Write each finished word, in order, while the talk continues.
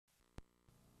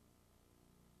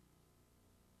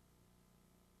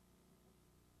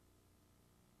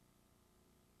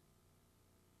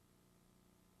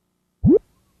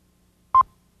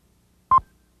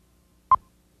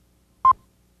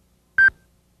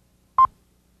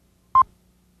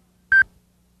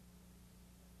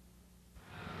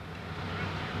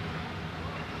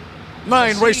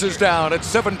9 races down at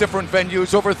 7 different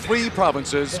venues over 3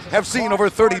 provinces have seen over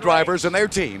 30 drivers and their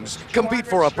teams compete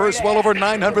for a purse well over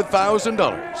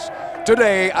 $900,000.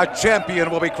 Today, a champion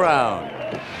will be crowned.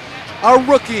 A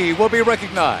rookie will be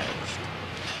recognized.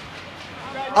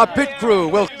 A pit crew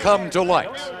will come to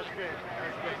light.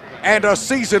 And a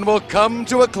season will come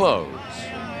to a close.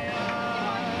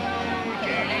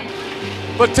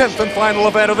 The 10th and final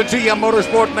event of the GM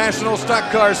Motorsport National Stock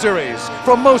Car Series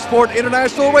from Mosport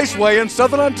International Raceway in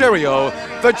Southern Ontario,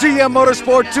 the GM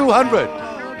Motorsport 200.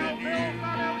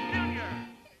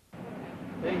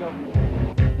 There you go.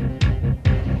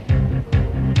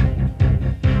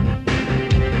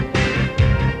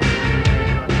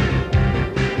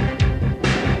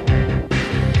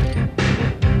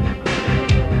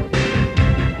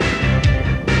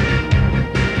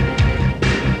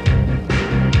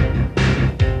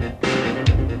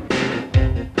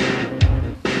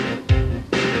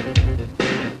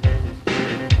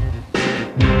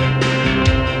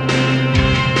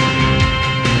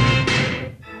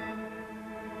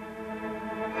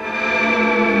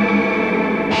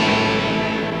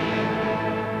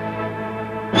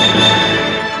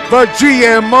 The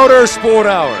GM Motorsport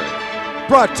Hour,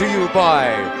 brought to you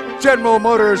by General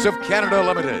Motors of Canada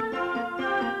Limited.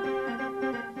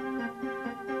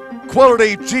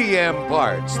 Quality GM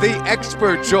parts, the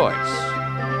expert choice.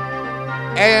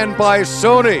 And by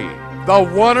Sony, the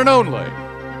one and only.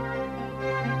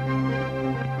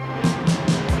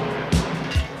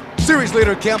 Series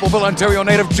leader Campbellville, Ontario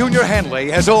native Junior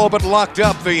Hanley has all but locked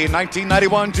up the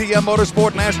 1991 GM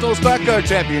Motorsport National Stock Car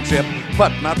Championship,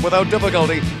 but not without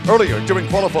difficulty. Earlier during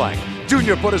qualifying,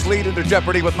 Junior put his lead into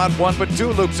jeopardy with not 1 but 2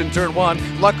 loops in turn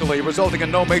 1, luckily resulting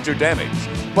in no major damage.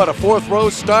 But a 4th row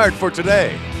start for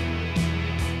today.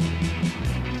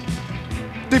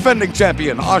 Defending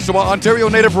champion, Oshawa, Ontario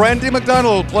native Randy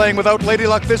McDonald, playing without Lady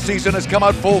Luck this season, has come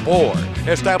out full bore,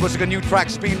 establishing a new track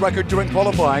speed record during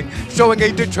qualifying, showing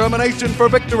a determination for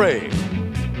victory.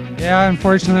 Yeah,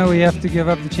 unfortunately, we have to give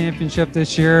up the championship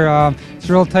this year. It's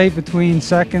real tight between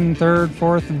 2nd, 3rd,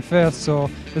 4th, and 5th, so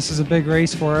this is a big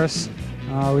race for us.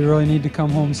 We really need to come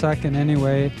home 2nd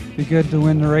anyway. It'd be good to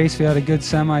win the race. We had a good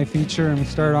semi-feature, and we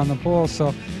started on the pole,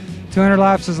 so 200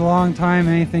 laps is a long time.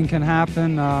 Anything can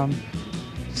happen.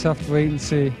 Just have to wait and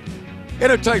see. In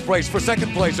a tight race for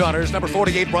 2nd place honors, number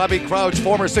 48 Robbie Crouch,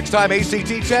 former 6-time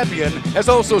ACT champion, has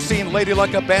also seen Lady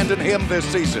Luck abandon him this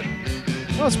season.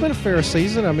 Well, it's been a fair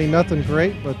season. I mean, nothing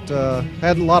great, but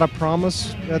had a lot of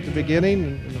promise at the beginning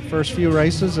in the first few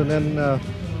races, and then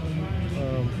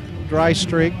dry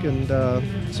streak and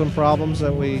some problems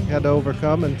that we had to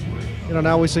overcome. And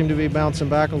now we seem to be bouncing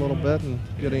back a little bit and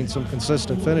getting some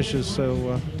consistent finishes.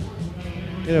 So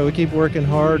we keep working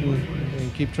hard and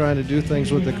keep trying to do things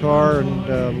with the car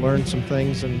and learn some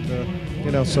things,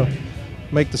 and so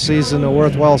make the season a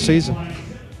worthwhile season.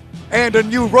 And a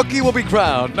new rookie will be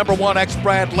crowned. Number 1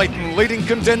 ex-Brad Layton, leading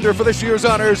contender for this year's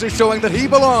honors, is showing that he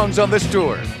belongs on this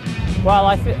tour. Well,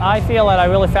 I feel that I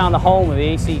really found a home with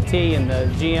the ACT and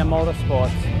the GM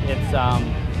Motorsports. It's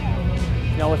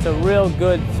it's a real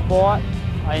good sport.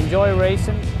 I enjoy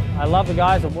racing. I love the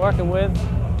guys I'm working with.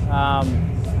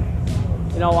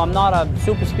 I'm not a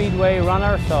super speedway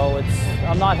runner, so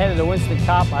I'm not headed to Winston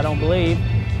Cup, I don't believe,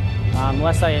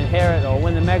 unless I inherit or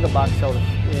win the mega bucks.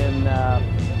 And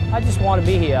I just want to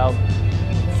be here,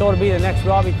 sort of be the next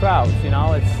Robbie Crouch.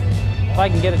 If I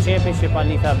can get a championship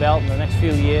underneath our belt in the next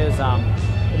few years,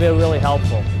 it'll be really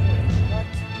helpful.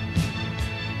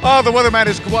 Oh, the weatherman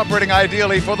is cooperating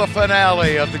ideally for the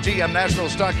finale of the GM National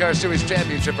Stock Car Series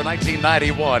Championship for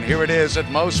 1991. Here it is at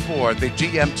Mosport, the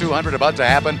GM 200 about to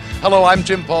happen. Hello, I'm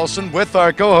Jim Paulson with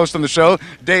our co-host on the show,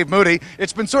 Dave Moody.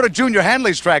 It's been sort of Junior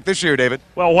Hanley's track this year, David.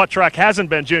 Well, what track hasn't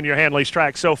been Junior Hanley's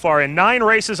track so far? In 9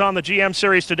 races on the GM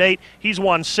Series to date, he's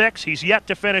won 6. He's yet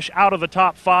to finish out of the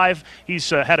top 5. He's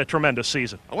had a tremendous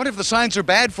season. I wonder if the signs are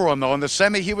bad for him, though. In the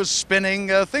semi, he was spinning.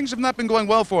 Things have not been going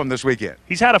well for him this weekend.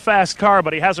 He's had a fast car,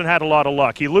 but he hasn't had a lot of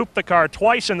luck. He looped the car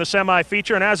twice in the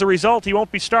semi-feature, and as a result, he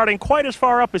won't be starting quite as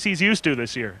far up as he's used to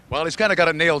this year. Well, he's kind of got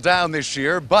it nailed down this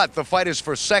year, but the fight is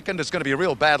for 2nd. It's going to be a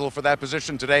real battle for that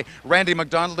position today. Randy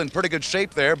McDonald in pretty good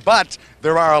shape there, but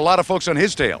there are a lot of folks on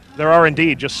his tail. There are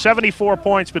indeed. Just 74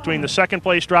 points between the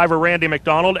 2nd-place driver, Randy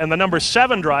McDonald, and the number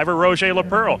 7 driver, Roger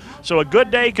LaPearl. So a good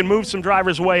day can move some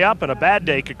drivers way up, and a bad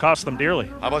day could cost them dearly.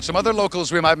 How about some other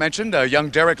locals we might mention? Young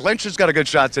Derek Lynch has got a good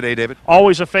shot today, David.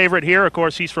 Always a favorite here. Of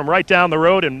course, he's from right down the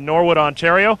road in Norwood,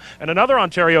 Ontario. And another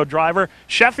Ontario driver,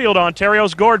 Sheffield,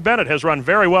 Ontario's Gord Bennett, has run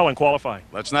very well in qualifying.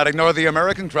 Let's not ignore the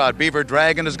American crowd. Beaver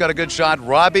Dragon has got a good shot.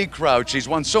 Robbie Crouch, he's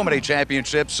won so many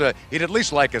championships. He'd at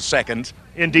least like a 2nd.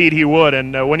 Indeed he would,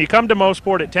 and when you come to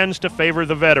Mosport, it tends to favor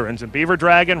the veterans. And Beaver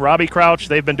Dragon, Robbie Crouch,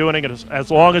 they've been doing it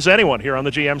as long as anyone here on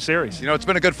the GM Series. You know, it's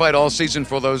been a good fight all season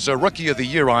for those Rookie of the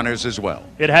Year honors as well.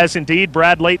 It has indeed.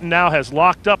 Brad Layton now has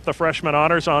locked up the freshman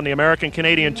honors on the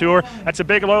American-Canadian Tour. That's a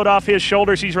big load off his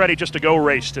shoulders. He's ready just to go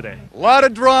race today. A lot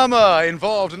of drama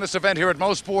involved in this event here at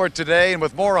Mosport today, and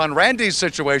with more on Randy's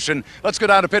situation, let's go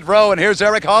down to pit row, and here's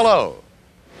Eric Hollow.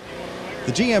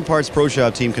 The GM Parts Pro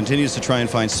Shop team continues to try and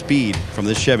find speed from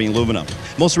this Chevy aluminum.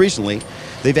 Most recently,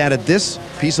 they've added this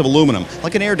piece of aluminum,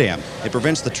 like an air dam. It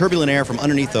prevents the turbulent air from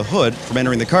underneath the hood from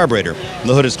entering the carburetor. When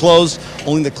the hood is closed,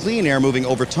 only the clean air moving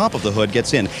over top of the hood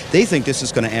gets in. They think this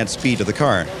is going to add speed to the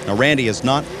car. Now, Randy has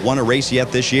not won a race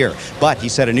yet this year, but he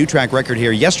set a new track record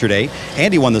here yesterday.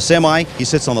 Andy won the semi. He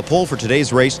sits on the pole for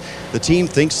today's race. The team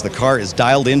thinks the car is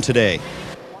dialed in today.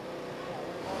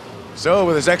 So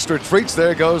with his extra treats,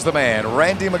 there goes the man.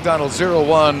 Randy McDonald,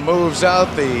 0-1, moves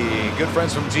out. The good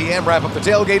friends from GM wrap up the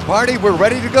tailgate party. We're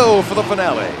ready to go for the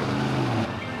finale.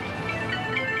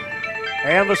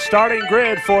 And the starting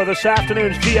grid for this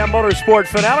afternoon's GM Motorsport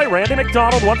finale. Randy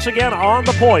McDonald once again on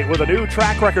the point with a new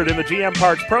track record in the GM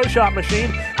Parts Pro Shop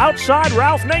machine. Outside,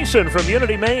 Ralph Nason from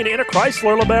Unity, Maine in a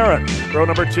Chrysler LeBaron. Row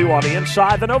number 2 on the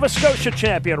inside, the Nova Scotia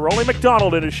champion, Rolly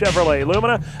McDonald in his Chevrolet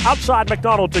Lumina. Outside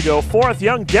McDonald to go 4th,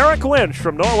 young Derek Lynch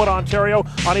from Norwood, Ontario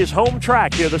on his home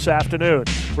track here this afternoon.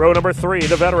 Row number 3,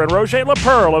 the veteran Roger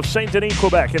LaPerle of Saint Denis,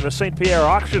 Quebec in the St. Pierre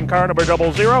auction car number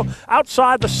 00.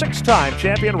 Outside, the 6-time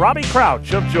champion Robbie Crouch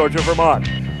of Georgia, Vermont.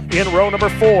 In row number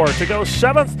 4 to go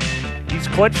 7th, he's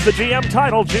clinched the GM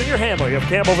title, Junior Hanley of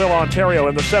Campbellville, Ontario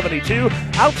in the 72.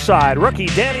 Outside, rookie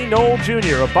Danny Knoll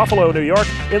Jr. of Buffalo, New York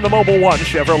in the Mobil 1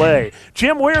 Chevrolet.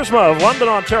 Jim Wiersma of London,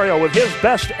 Ontario with his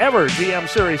best ever GM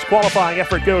Series qualifying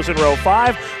effort goes in row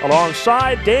 5,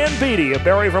 alongside Dan Beatty of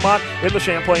Barrie, Vermont in the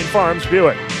Champlain Farms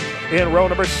Buick. In row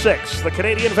number 6, the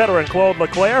Canadian veteran Claude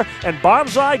Leclerc and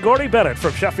Bonsai Gordy Bennett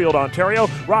from Sheffield, Ontario,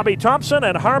 Robbie Thompson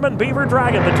and Harmon Beaver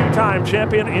Dragon, the 2-time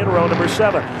champion, in row number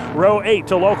 7. Row 8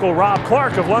 to local Rob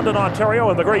Clark of London, Ontario,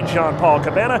 and the great Jean-Paul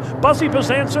Cabana, Buzzy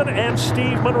Bezanson and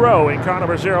Steve Monroe in car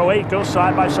number 08 go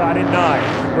side by side in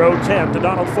 9. Row 10 to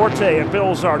Donald Forte and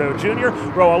Bill Zardo Jr.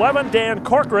 Row 11, Dan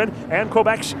Corcoran and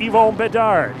Quebec's Yvon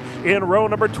Bedard. In row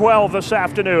number 12 this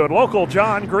afternoon, local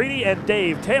John Greedy and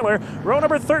Dave Taylor. Row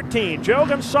number 13, Joe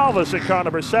Gonsalves in car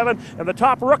number 7, and the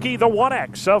top rookie, the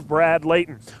 1X of Brad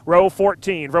Layton. Row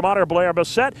 14, Vermonter Blair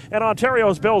Bissett and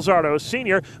Ontario's Bill Zardo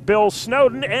Sr., Bill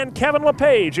Snowden and Kevin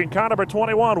LePage in car number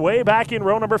 21, way back in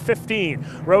row number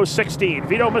 15. Row 16,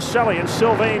 Vito Maselli and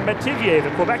Sylvain Metivier,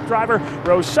 the Quebec driver.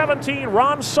 Row 17,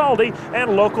 Ron Saldi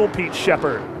and local Pete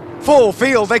Shepard. Full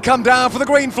field, they come down for the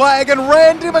green flag, and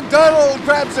Randy McDonald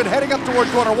grabs it heading up toward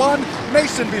corner 1.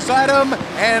 Nason beside him,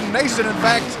 and Nason, in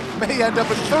fact, may end up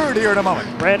in 3rd here in a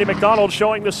moment. Randy McDonald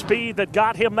showing the speed that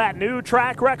got him that new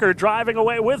track record, driving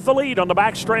away with the lead on the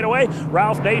back straightaway.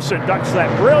 Ralph Nason ducks that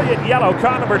brilliant yellow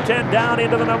car number 10 down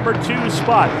into the number 2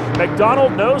 spot.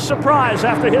 McDonald, no surprise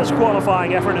after his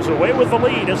qualifying effort, is away with the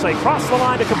lead as they cross the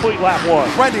line to complete lap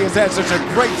 1. Randy has had such a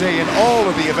great day in all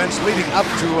of the events leading up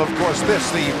to, of course,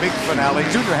 the big finale.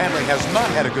 Junior Hanley has not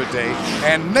had a good day,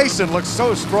 and Nason looks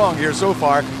so strong here so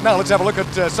far. Now let's have a look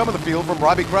at some of the field from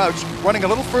Robbie Crouch, running a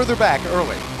little further back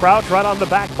early. Crouch right on the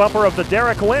back bumper of the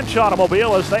Derek Lynch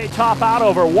automobile as they top out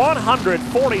over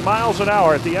 140 miles an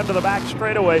hour at the end of the back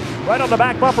straightaway. Right on the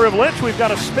back bumper of Lynch, we've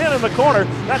got a spin in the corner.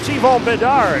 That's Yvon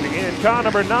Bedard in car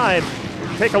number 9.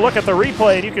 Take a look at the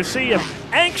replay and you can see an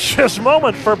anxious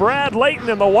moment for Brad Layton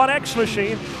in the 1X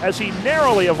machine as he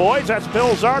narrowly avoids. That's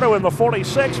Bill Zardo in the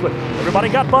 46, but everybody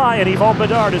got by and Yvon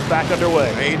Bedard is back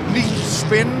underway. A neat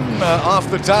spin off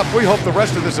the top. We hope the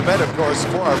rest of this event, of course,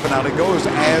 for our finale goes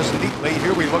as neatly.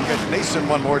 Here we look at Nason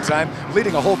one more time,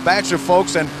 leading a whole batch of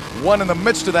folks, and one in the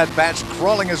midst of that batch,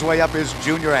 crawling his way up, is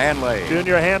Junior Hanley.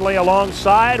 Junior Hanley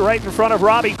alongside, right in front of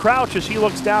Robbie Crouch as he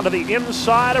looks down to the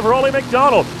inside of Rolly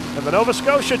McDonald. And the Nova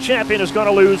Scotia champion is going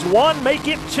to lose 1, make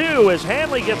it 2 as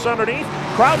Hanley gets underneath.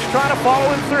 Crouch trying to follow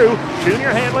him through.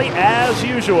 Junior Hanley, as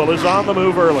usual, is on the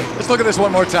move early. Let's look at this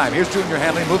one more time. Here's Junior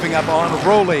Hanley moving up on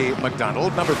Rolly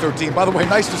McDonald, number 13. By the way,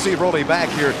 nice to see Rolly back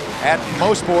here at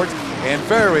Mosport. And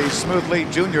very smoothly,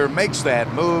 Junior makes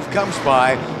that move, comes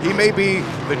by. He may be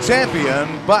the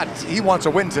champion, but he wants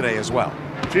a win today as well.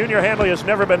 Junior Hanley has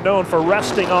never been known for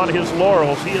resting on his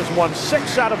laurels. He has won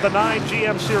 6 out of the 9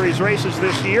 GM Series races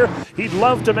this year. He'd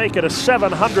love to make it a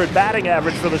 700 batting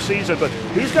average for the season, but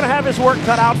he's going to have his work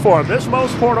cut out for him. This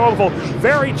Mosport Oval,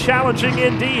 very challenging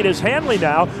indeed, as Hanley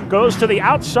now goes to the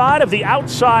outside of the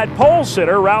outside pole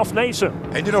sitter, Ralph Nason.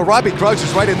 And you know, Robbie Crouch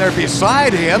is right in there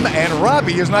beside him, and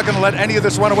Robbie is not going to let any of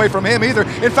this run away from him either.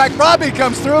 In fact, Robbie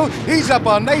comes through, he's up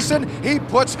on Nason, he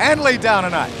puts Hanley down a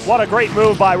notch. What a great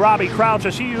move by Robbie Crouch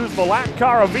as he used the lap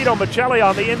car of Vito Michelli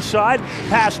on the inside,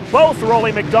 past both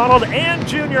Rollie McDonald and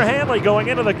Junior Hanley going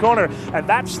into the corner, and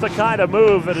that's the kind of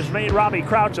move that has made Robbie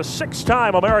Crouch a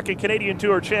 6-time American-Canadian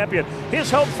Tour champion.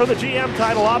 His hopes for the GM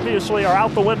title obviously are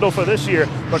out the window for this year,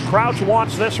 but Crouch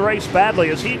wants this race badly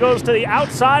as he goes to the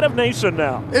outside of Nason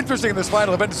now. Interesting in this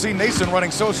final event to see Nason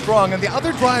running so strong, and the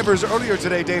other drivers earlier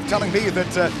today, Dave, telling me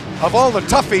that of all the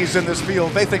toughies in this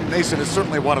field, they think Nason is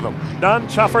certainly one of them. None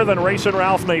tougher than racing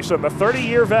Ralph Nason, the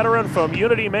 30-year veteran from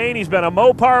Unity, Maine. He's been a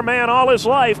Mopar man all his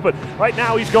life, but right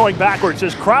now he's going backwards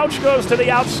as Crouch goes to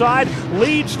the outside,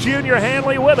 leads Junior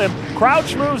Hanley with him.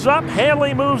 Crouch moves up,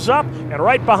 Hanley moves up, and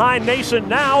right behind Nason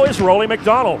now is Rollie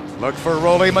McDonald. Look for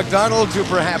Rollie McDonald to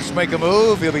perhaps make a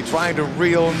move. He'll be trying to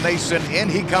reel Nason in.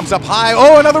 He comes up high.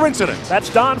 Oh, another incident.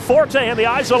 That's Don Forte and the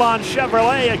Isolon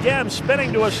Chevrolet again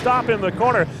spinning to a stop in the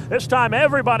corner. This time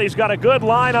everybody's got a good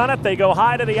line on it. They go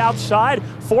high to the outside.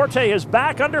 Forte is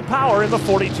back under power in the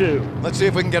 42. Let's see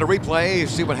if we can get a replay,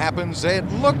 see what happens. It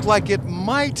looked like it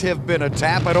might have been a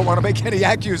tap. I don't want to make any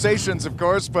accusations, of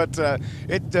course, but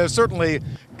it certainly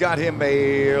got him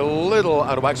a little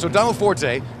out of whack. So Donald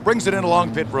Forte brings it in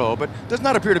along pit row, but does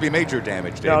not appear to be major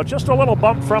damage, Dave. No, just a little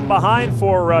bump from behind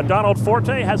for Donald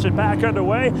Forte, has it back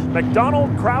underway.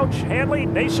 McDonald, Crouch, Hanley,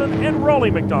 Nason, and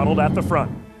Rollie McDonald at the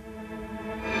front.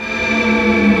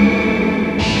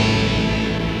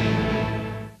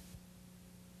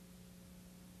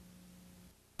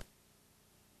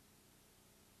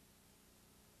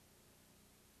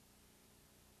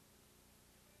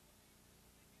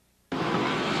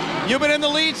 You've been in the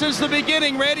lead since the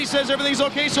beginning. Randy says everything's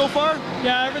okay so far?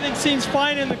 Yeah, everything seems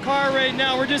fine in the car right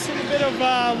now. We're just in a bit of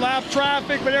lap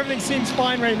traffic, but everything seems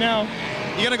fine right now.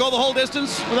 You gonna go the whole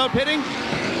distance without pitting?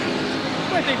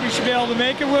 I think we should be able to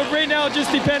make it. Well, right now it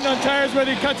just depends on tires,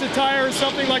 whether he cuts a tire or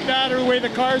something like that, or the way the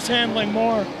car's handling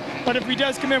more. But if he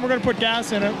does come in, we're gonna put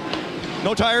gas in it.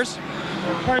 No tires?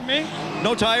 Pardon me?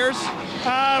 No tires?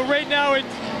 Right now it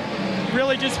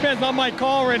really just depends on my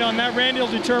call right on that. Randy will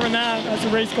determine that as the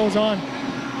race goes on.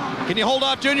 Can you hold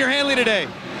off Junior Hanley today?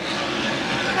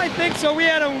 I think so. We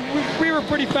were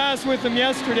pretty fast with him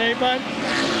yesterday, but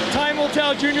time will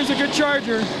tell. Junior's a good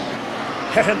charger.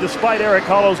 And despite Eric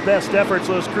Hollow's best efforts,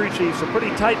 those crew chiefs, a pretty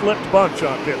tight-lipped bunch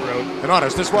on pit road. And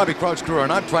honest, this Robbie Crouch crew are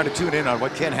not trying to tune in on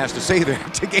what Ken has to say there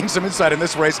to gain some insight in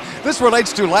this race. This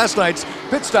relates to last night's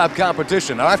pit stop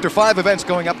competition. Now, after 5 events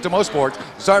going up to Mosport,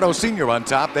 Zardo Sr. on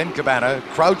top, then Cabana,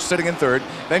 Crouch sitting in 3rd,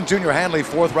 then Junior Hanley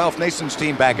 4th, Ralph Nason's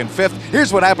team back in 5th.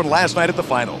 Here's what happened last night at the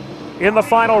final. In the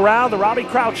final round, the Robbie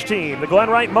Crouch team, the Glen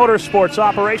Wright Motorsports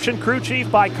operation, crew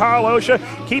chief by Carl Osha.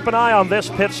 Keep an eye on this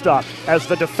pit stop as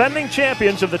the defending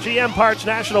champions of the GM Parts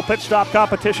National Pit Stop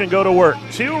Competition go to work.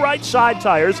 2 right side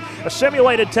tires, a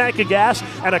simulated tank of gas,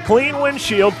 and a clean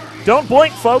windshield. Don't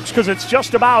blink, folks, because it's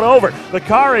just about over. The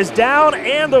car is down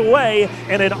and away,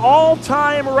 and an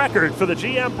all-time record for the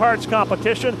GM Parts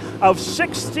competition of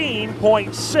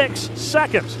 16.6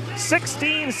 seconds.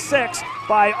 16.6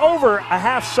 by over a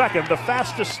half second, the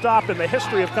fastest stop in the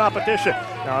history of competition.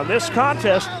 Now, in this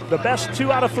contest, the best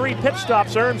 2 out of 3 pit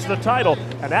stops earns the title,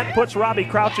 and that puts Robbie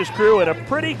Crouch's crew in a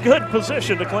pretty good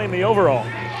position to claim the overall.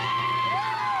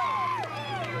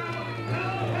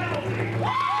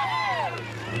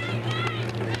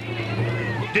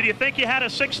 Did you think you had a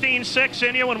 16.6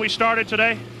 in you when we started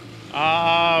today?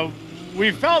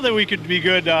 We felt that we could be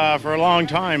good for a long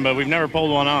time, but we've never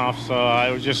pulled one off, so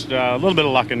it was just a little bit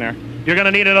of luck in there. You're going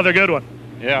to need another good one.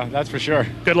 Yeah, that's for sure.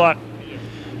 Good luck.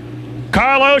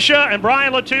 Carl Osha and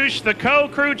Brian Latouche, the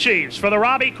co-crew chiefs for the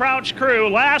Robbie Crouch crew.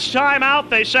 Last time out,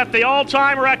 they set the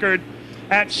all-time record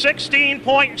at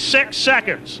 16.6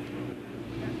 seconds.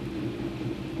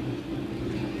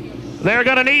 They're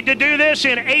going to need to do this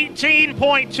in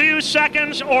 18.2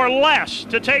 seconds or less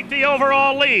to take the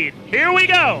overall lead. Here we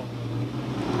go.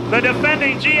 The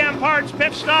defending GM Parts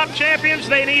Pit Stop champions,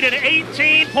 they need an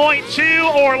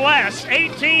 18.2 or less,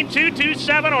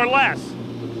 18.227 or less.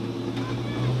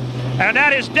 And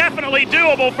that is definitely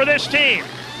doable for this team.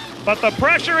 But the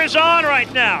pressure is on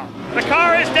right now. The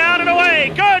car is down and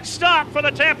away. Good stop for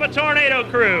the Tampa Tornado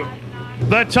crew.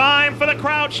 The time for the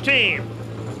Crouch team,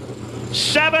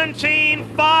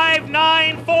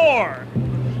 17.594.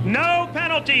 No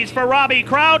penalties for Robbie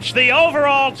Crouch. The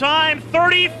overall time,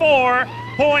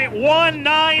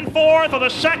 34.194 for the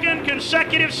second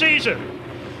consecutive season.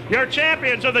 Your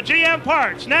champions of the GM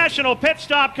Parts National Pit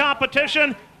Stop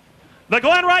Competition, the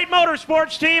Glen Wright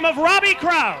Motorsports team of Robbie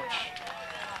Crouch.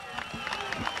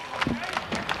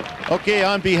 Okay,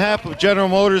 on behalf of General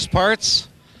Motors Parts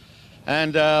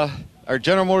and our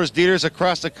General Motors dealers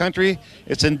across the country,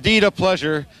 it's indeed a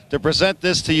pleasure to present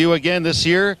this to you again this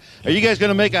year. Are you guys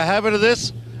going to make a habit of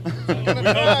this?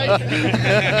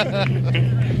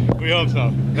 We hope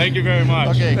so. Thank you very much.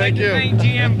 Okay, thank you. Thank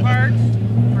GM Parts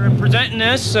for presenting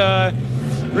this.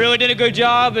 Really did a good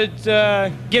job. It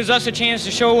gives us a chance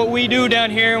to show what we do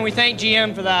down here, and we thank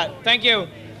GM for that. Thank you.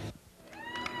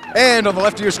 And on the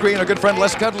left of your screen, our good friend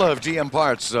Les Cudla of GM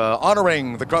Parts,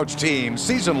 honoring the Crouch team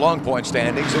season-long point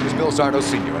standings. It was Bill Sarno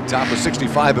Sr. on top of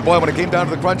 65. But boy, when it came down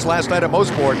to the crunch last night at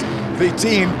Mosport, the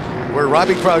team where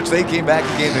Robbie Crouch, they came back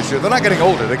again this year. They're not getting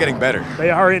older, they're getting better. They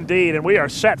are indeed, and we are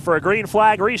set for a green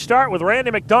flag restart with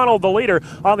Randy McDonald, the leader.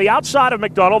 On the outside of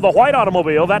McDonald, the white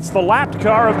automobile, that's the lapped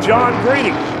car of John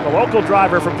Greedy, the local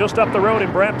driver from just up the road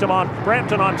in Brampton,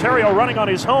 Ontario, running on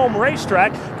his home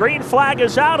racetrack. Green flag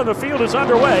is out and the field is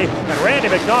underway, and Randy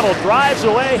McDonald drives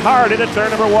away hard into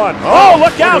turn number 1. Oh,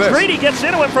 look out! Greedy gets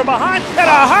into him from behind, and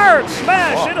a hard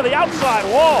smash into the outside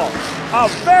wall. A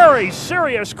very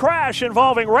serious crash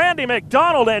involving Randy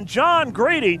McDonald and John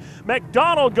Greedy.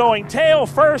 McDonald going tail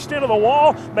first into the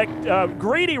wall,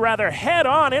 Greedy rather head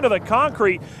on into the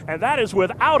concrete, and that is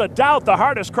without a doubt the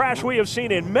hardest crash we have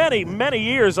seen in many, many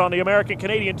years on the American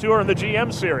Canadian Tour and the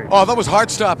GM Series. Oh, that was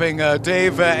heart-stopping,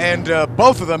 Dave, and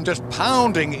both of them just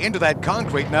pounding into that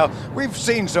concrete. Now, we've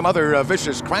seen some other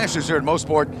vicious crashes here at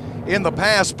Mosport in the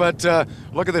past, but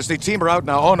look at this, the team are out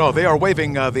now. Oh no, they are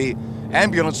waving the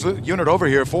ambulance unit over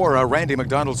here for Randy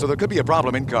McDonald, so there could be a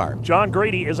problem in car. John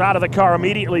Greedy is out of the car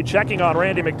immediately checking on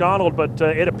Randy McDonald, but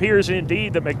it appears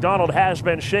indeed that McDonald has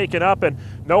been shaken up, and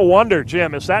no wonder,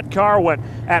 Jim, as that car went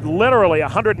at literally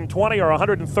 120 or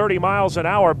 130 miles an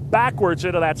hour backwards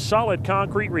into that solid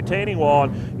concrete retaining wall,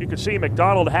 and you can see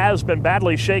McDonald has been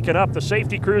badly shaken up. The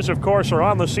safety crews, of course, are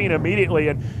on the scene immediately,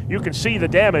 and you can see the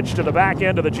damage to the back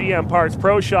end of the GM Parts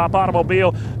Pro Shop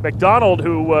automobile. McDonald,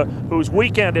 whose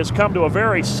weekend has come to a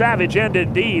very savage end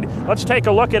indeed. Let's take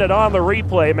a look at it on the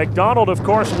replay. McDonald, of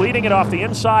course, leading it off the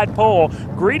inside pole.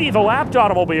 Greedy, the lapped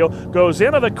automobile, goes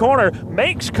into the corner,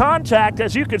 makes contact,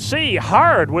 as you can see,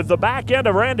 hard with the back end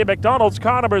of Randy McDonald's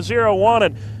car number 01,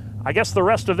 and I guess the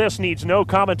rest of this needs no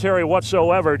commentary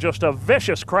whatsoever, just a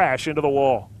vicious crash into the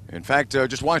wall. In fact,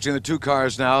 just watching the two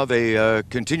cars now, they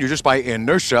continue just by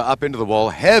inertia up into the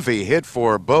wall. Heavy hit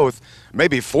for both.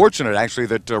 Maybe fortunate, actually,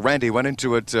 that Randy went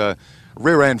into it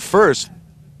rear end first.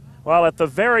 Well, at the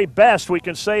very best, we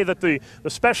can say that the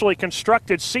specially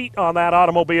constructed seat on that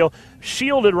automobile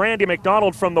shielded Randy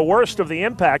McDonald from the worst of the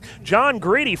impact. John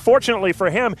Greedy, fortunately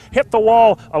for him, hit the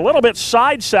wall a little bit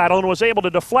side saddle and was able to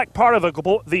deflect part of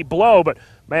the blow, but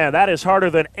man, that is harder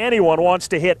than anyone wants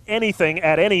to hit anything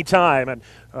at any time. And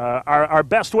our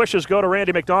best wishes go to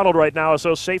Randy McDonald right now as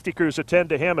those safety crews attend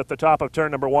to him at the top of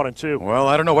turn number 1 and 2. Well,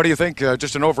 I don't know. What do you think?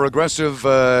 Just an over-aggressive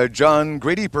John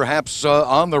Greedy perhaps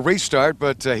on the restart,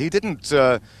 but he didn't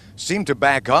seem to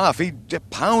back off. He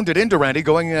pounded into Randy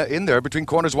going in there between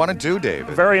corners 1 and 2, Dave.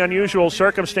 Very unusual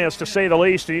circumstance, to say the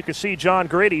least. And you can see John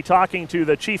Greedy talking to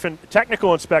the chief and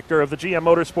technical inspector of the GM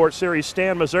Motorsport Series,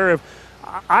 Stan Meserve.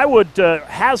 I would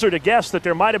hazard a guess that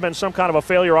there might have been some kind of a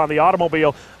failure on the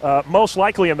automobile, most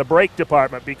likely in the brake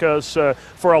department, because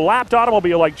for a lapped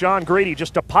automobile like John Greedy,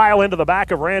 just to pile into the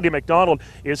back of Randy McDonald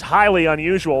is highly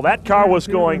unusual. That car was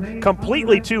going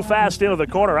completely too fast into the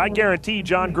corner. I guarantee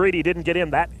John Greedy didn't get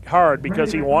in that hard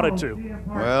because he wanted to.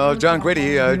 Well, John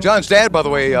Greedy, John's dad, by the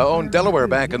way, owned Delaware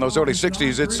back in those early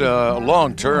 60s. It's a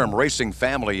long-term racing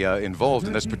family involved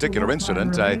in this particular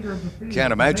incident. I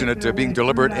can't imagine it being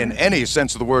deliberate in any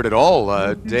sense of the word at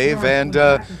all, Dave. And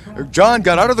John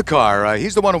got out of the car.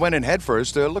 He's the one who went in head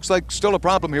first. Looks like still a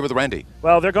problem here with Randy.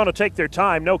 Well, they're going to take their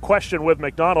time, no question, with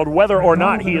McDonald. Whether or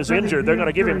not he is injured, they're going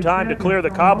to give him time to clear the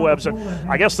cobwebs. And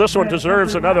I guess this one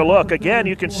deserves another look. Again,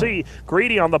 you can see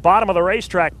Greedy on the bottom of the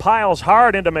racetrack piles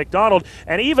hard into McDonald.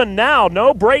 And even now,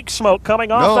 no brake smoke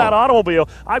coming off that automobile.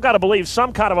 I've got to believe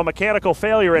some kind of a mechanical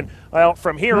failure. And, well,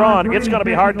 from here on, it's going to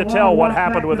be hard to tell what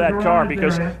happened with that car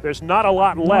because there's not a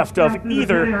lot left of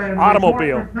either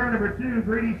automobile.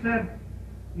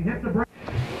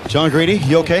 John Greedy,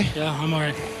 you okay? Yeah, I'm all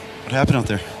right. What happened out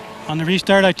there? On the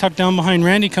restart, I tucked down behind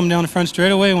Randy, come down the front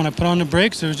straightaway. When I put on the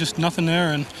brakes, there was just nothing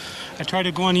there, and I tried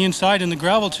to go on the inside in the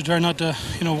gravel to try not to,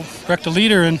 wreck the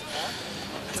leader, and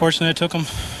fortunately I took him.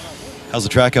 How's the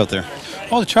track out there?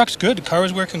 Oh, the truck's good. The car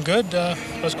was working good. I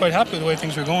was quite happy with the way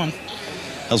things were going.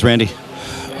 How's Randy?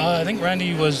 I think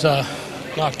Randy was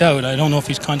knocked out. I don't know if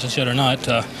he's conscious yet or not.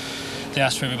 They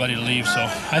asked for everybody to leave, so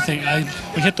I think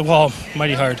we hit the wall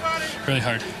mighty hard, really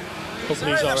hard.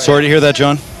 Hopefully he's all right. Sorry to hear that,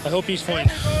 John. I hope he's fine.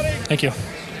 Thank you.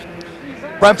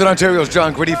 Brampton, Ontario's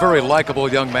John Gritty, very likable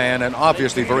young man and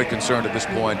obviously very concerned at this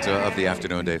point of the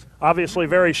afternoon, Dave. Obviously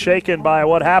very shaken by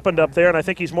what happened up there, and I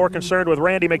think he's more concerned with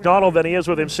Randy McDonald than he is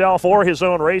with himself or his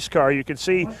own race car. You can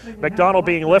see McDonald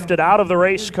being lifted out of the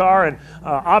race car, and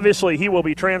obviously he will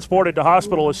be transported to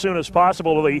hospital as soon as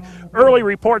possible. The early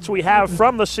reports we have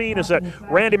from the scene is that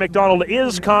Randy McDonald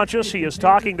is conscious. He is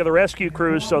talking to the rescue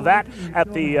crews, so that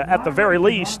at the very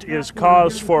least is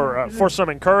cause for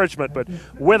some encouragement. But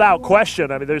without question,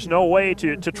 I mean, there's no way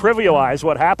to trivialize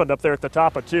what happened up there at the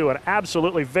top of 2. An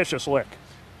absolutely vicious lick.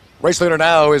 Race leader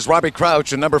now is Robbie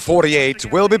Crouch in number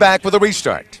 48. We'll be back with a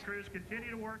restart.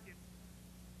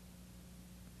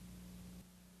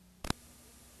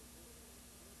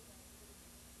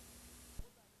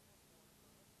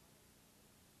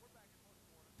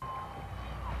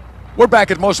 We're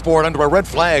back at Mosport under a red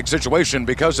flag situation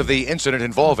because of the incident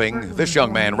involving this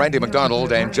young man, Randy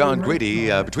McDonald, and John Greedy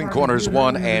between corners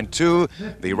 1 and 2.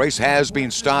 The race has been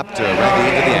stopped. Randy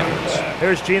into the ambulance.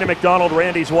 Here's Gina McDonald,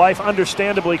 Randy's wife,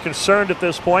 understandably concerned at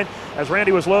this point. As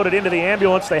Randy was loaded into the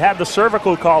ambulance, they had the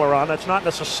cervical collar on. That's not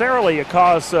necessarily a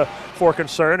cause for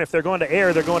concern. If they're going to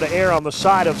err on the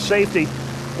side of safety.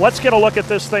 Let's get a look at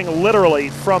this thing literally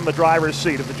from the driver's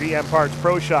seat of the GM Parts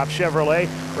Pro Shop Chevrolet.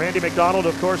 Randy McDonald,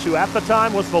 of course, who at the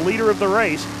time was the leader of the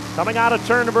race, coming out of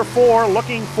turn number 4,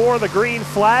 looking for the green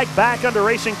flag, back under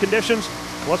racing conditions.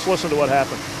 Let's listen to what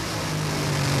happened.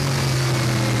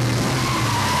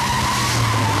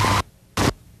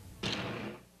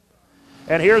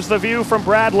 And here's the view from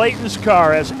Brad Layton's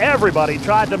car as everybody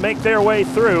tried to make their way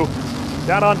through.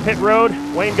 Down on pit road,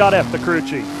 Wayne Gaudette, the crew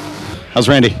chief. How's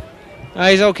Randy?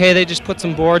 He's okay. They just put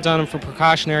some boards on him for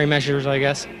precautionary measures, I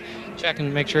guess. Check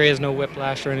and make sure he has no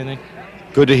whiplash or anything.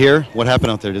 Good to hear. What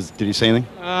happened out there? Did he say anything?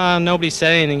 Nobody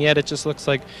said anything yet. It just looks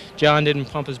like John didn't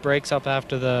pump his brakes up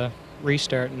after the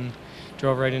restart and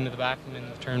drove right into the back of him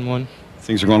in turn 1.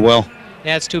 Things are going well.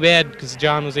 Yeah, it's too bad because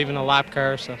John was even a lap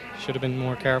car, so should have been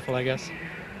more careful, I guess.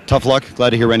 Tough luck.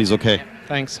 Glad to hear Randy's okay.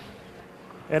 Thanks.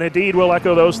 And indeed, we'll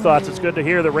echo those thoughts. It's good to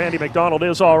hear that Randy McDonald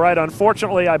is all right.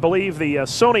 Unfortunately, I believe the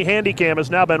Sony Handycam has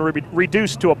now been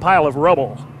reduced to a pile of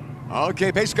rubble.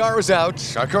 Okay, pace car is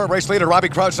out. Our current race leader, Robbie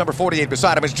Crouch, number 48.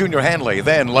 Beside him is Junior Hanley.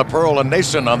 Then La Pearl and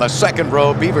Nason on the second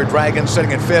row. Beaver Dragon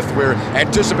sitting in 5th. We're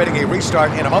anticipating a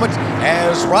restart in a moment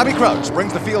as Robbie Crouch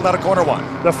brings the field out of corner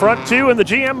 1. The front 2 in the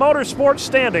GM Motorsport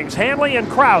standings. Hanley and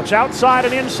Crouch outside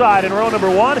and inside in row number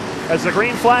 1 as the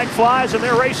green flag flies and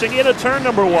they're racing into turn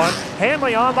number 1.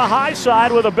 Hanley on the high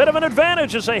side with a bit of an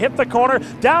advantage as they hit the corner.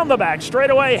 Down the back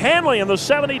straight away, Hanley in the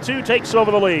 72 takes over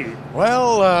the lead.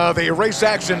 Well, the race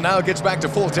action now gets back to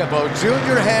full tempo.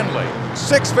 Junior Hanley,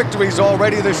 6 victories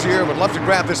already this year. Would love to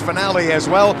grab this finale as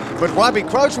well, but Robbie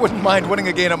Crouch wouldn't mind winning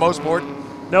again at Mosport.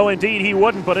 No, indeed he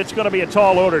wouldn't, but it's going to be a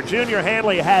tall order. Junior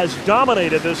Hanley has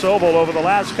dominated this oval over the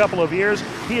last couple of years.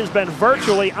 He has been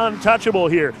virtually untouchable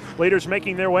here. Leaders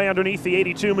making their way underneath the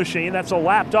 82 machine. That's a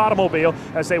lapped automobile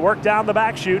as they work down the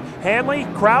back chute. Hanley,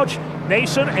 Crouch,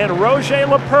 Nason, and Roger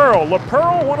LaPearl.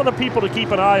 LaPearl, one of the people to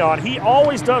keep an eye on. He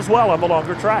always does well on the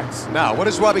longer tracks. Now, what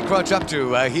is Robbie Crouch up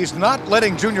to? He's not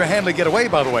letting Junior Hanley get away,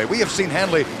 by the way. We have seen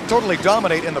Hanley totally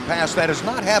dominate in the past. That is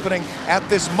not happening at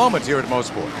this moment here at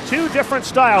Mosport. 2 different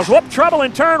styles. Whoop, trouble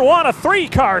in turn 1, a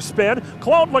 3-car spin.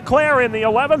 Claude Leclerc in the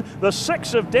 11, the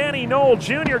 6 of Danny Knoll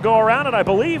Jr. go around, and I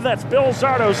believe that's Bill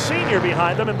Zardo Sr.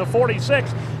 behind them in the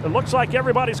 46. It looks like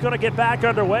everybody's going to get back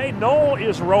underway. Knoll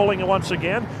is rolling once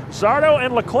again. Zardo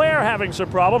and Leclerc having some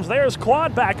problems. There's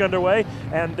Claude back underway,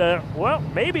 and, well,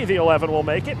 maybe the 11 will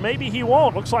make it. Maybe he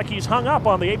won't. Looks like he's hung up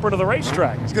on the apron of the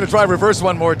racetrack. He's going to try reverse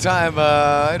one more time.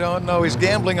 I don't know. He's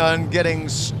gambling on getting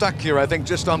stuck here, I think,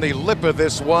 just on the lip of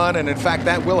this one, and in fact,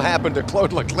 that will happen to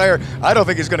Claude Leclerc. I don't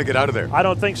think he's going to get out of there. I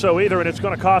don't think so either, and it's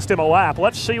going to cost him a lap.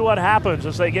 Let's see what happens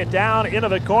as they get down into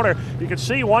the corner. You can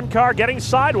see one car getting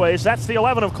sideways. That's the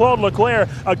 11 of Claude Leclerc.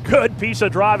 A good piece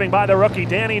of driving by the rookie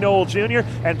Danny Knoll Jr.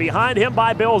 and behind him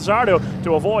by Bill Zardo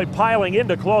to avoid piling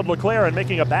into Claude Leclerc and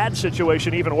making a bad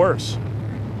situation even worse.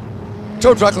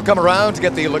 Tow truck will come around to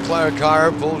get the Leclerc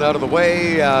car pulled out of the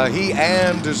way. He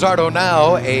and Zardo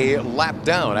now a lap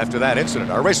down after that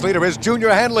incident. Our race leader is Junior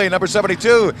Hanley, number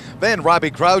 72. Then Robbie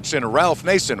Crouch and Ralph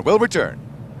Nason will return.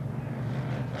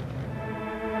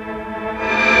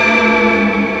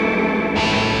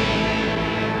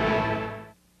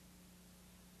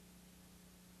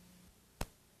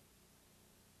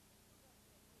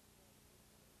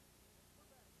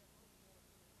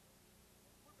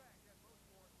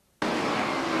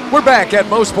 We're back at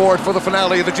Mosport for the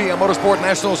finale of the GM Motorsport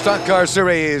National Stock Car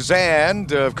Series. And,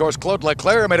 of course, Claude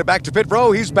Leclerc made it back to pit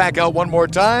row. He's back out one more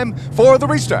time for the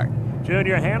restart.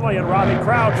 Junior Hanley and Robbie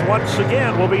Crouch once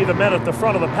again will be the men at the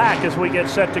front of the pack as we get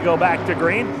set to go back to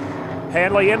green.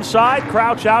 Hanley inside,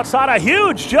 Crouch outside. A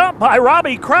huge jump by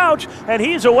Robbie Crouch, and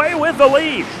he's away with the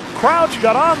lead. Crouch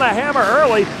got on the hammer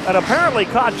early and apparently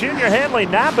caught Junior Hanley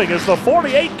napping as the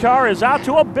 48 car is out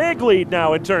to a big lead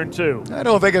now in turn 2. I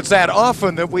don't think it's that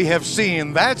often that we have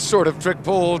seen that sort of trick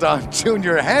pulled on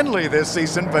Junior Hanley this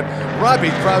season, but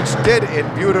Robbie Crouch did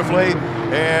it beautifully,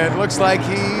 and looks like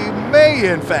he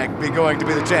may, in fact, be going to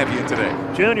be the champion today.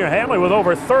 Junior Hanley, with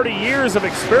over 30 years of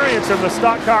experience in the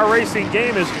stock car racing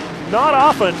game, is not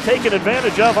often taken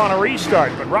advantage of on a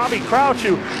restart, but Robbie Crouch,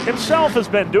 who himself has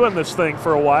been doing this thing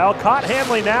for a while, caught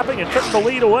Hanley napping and took the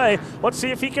lead away. Let's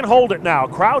see if he can hold it now.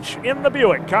 Crouch in the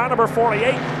Buick, car number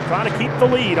 48, trying to keep the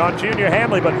lead on Junior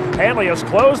Hanley, but Hanley has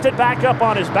closed it back up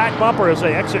on his back bumper as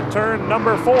they exit turn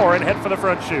number 4 and head for the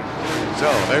front chute. So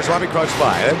there's Robbie Crouch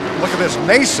by it. Look at this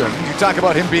Nason. You talk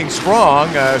about him being strong,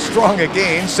 strong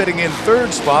again, sitting in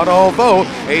 3rd spot, although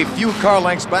a few car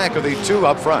lengths back of the 2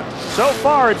 up front. So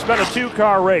far, it's been a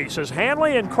 2-car race as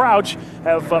Hanley and Crouch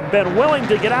have been willing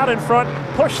to get out in front,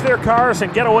 push their cars,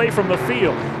 and get away from the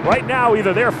field. Right now,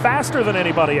 either they're faster than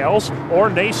anybody else,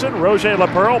 or Nason, Roger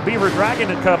LaPearl, Beaver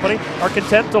Dragon and company are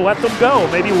content to let them go,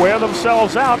 maybe wear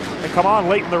themselves out, and come on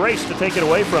late in the race to take it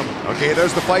away from them. Okay,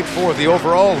 there's the fight for the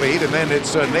overall lead, and then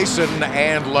it's Nason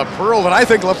and LaPearl, and I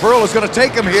think LaPearl is going to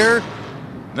take him here.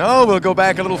 No, we'll go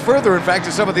back a little further, in fact,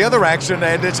 to some of the other action,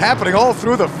 and it's happening all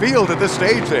through the field at this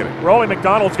stage, David. Rolly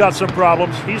McDonald's got some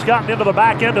problems. He's gotten into the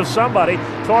back end of somebody,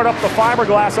 torn up the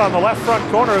fiberglass on the left front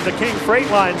corner of the King Freight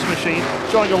Lines machine,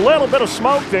 showing a little bit of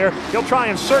smoke there. He'll try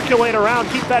and circulate around,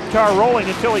 keep that car rolling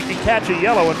until he can catch a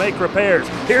yellow and make repairs.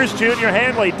 Here's Junior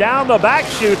Hanley down the back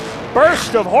chute.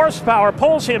 Burst of horsepower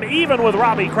pulls him even with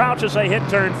Robbie Crouch as they hit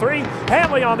turn 3.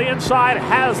 Hanley on the inside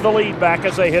has the lead back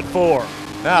as they hit 4.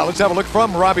 Now let's have a look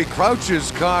from Robbie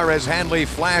Crouch's car as Hanley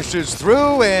flashes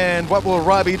through, and what will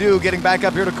Robbie do getting back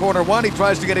up here to corner 1? He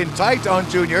tries to get in tight on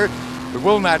Junior, but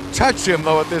will not touch him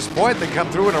though at this point. They come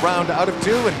through and around out of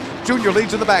 2, and Junior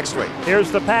leads in the back straight.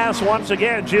 Here's the pass once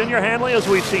again. Junior Hanley, as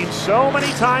we've seen so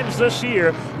many times this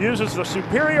year, uses the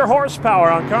superior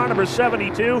horsepower on car number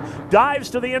 72,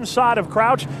 dives to the inside of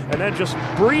Crouch, and then just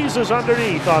breezes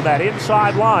underneath on that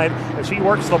inside line as he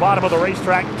works the bottom of the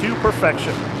racetrack to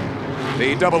perfection.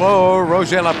 The 00,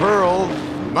 Roger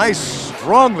LaPearl, nice,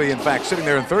 strongly, in fact, sitting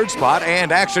there in 3rd spot,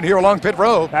 and action here along pit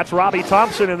row. That's Robbie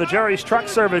Thompson in the Jerry's Truck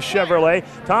Service Chevrolet.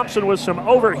 Thompson with some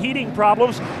overheating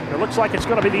problems. It looks like it's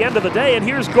going to be the end of the day, and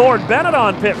here's Gord Bennett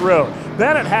on pit row.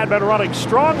 Bennett had been running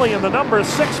strongly in the number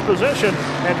 6 position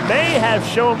and may have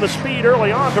shown the speed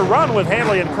early on to run with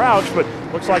Hanley and Crouch, but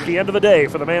looks like the end of the day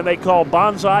for the man they call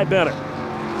Bonsai Bennett.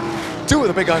 2 of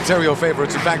the big Ontario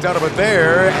favorites, in fact, out of it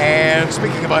there. And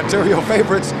speaking of Ontario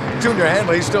favorites, Junior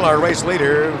Hanley still our race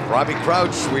leader. Robbie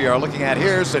Crouch, we are looking at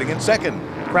here, sitting in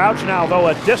 2nd. Crouch now, though,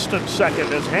 a distant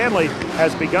 2nd as Hanley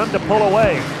has begun to pull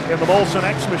away in the Molson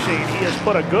X machine. He has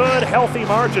put a good, healthy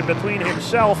margin between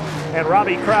himself and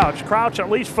Robbie Crouch. Crouch, at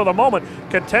least for the moment,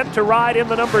 content to ride in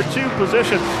the number 2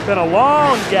 position. Then a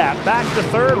long gap back to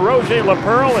 3rd, Roger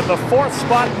LaPearl. In the 4th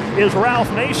spot is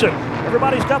Ralph Nason.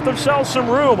 Everybody's got themselves some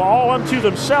room all unto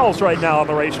themselves right now on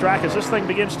the racetrack as this thing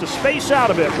begins to space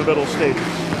out a bit in the middle stages.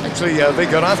 Actually, they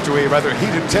got off to a rather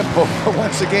heated tempo.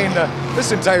 Once again,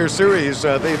 this entire series,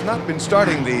 they've not been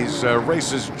starting these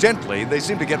races gently. They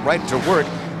seem to get right to work.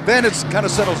 Then it kind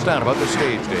of settles down about the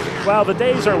stage, David. Well, the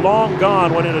days are long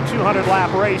gone when in a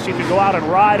 200-lap race you can go out and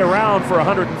ride around for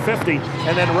 150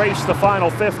 and then race the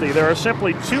final 50. There are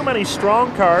simply too many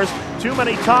strong cars, too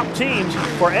many top teams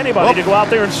for anybody to go out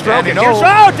there and stroke it.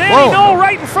 Danny Knoll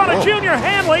right in front of Junior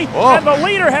Hanley, and the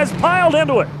leader has piled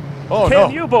into it.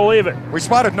 Can you believe it? We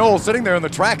spotted Knoll sitting there on the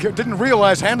track. Didn't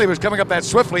realize Hanley was coming up that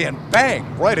swiftly, and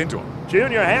bang, right into him.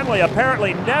 Junior Hanley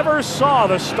apparently never saw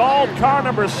the stalled car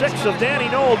number 6 of Danny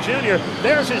Knoll Jr.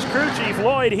 There's his crew chief,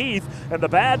 Lloyd Heath, and the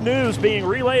bad news being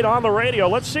relayed on the radio.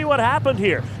 Let's see what happened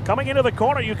here. Coming into the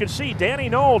corner, you can see Danny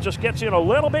Knoll just gets in a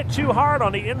little bit too hard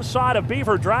on the inside of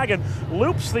Beaver Dragon,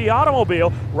 loops the automobile.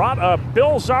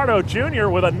 Bill Zardo Jr.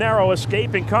 with a narrow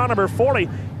escape in car number 40.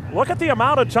 Look at the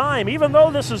amount of time. Even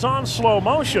though this is on slow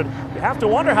motion, you have to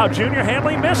wonder how Junior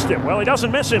Hanley missed him. Well, he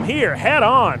doesn't miss him here, head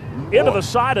on into the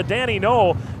side of Danny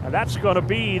Knoll, and that's going to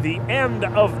be the end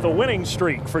of the winning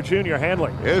streak for Junior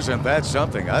Hanley. Isn't that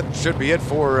something? That should be it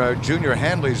for Junior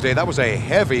Hanley's day. That was a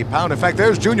heavy pound. In fact,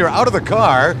 there's Junior out of the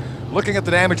car, looking at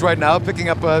the damage right now, picking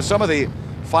up some of the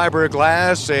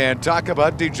fiberglass, and talk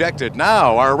about dejected.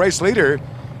 Now, our race leader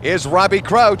is Robbie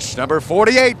Crouch, number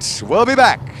 48. We'll be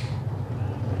back.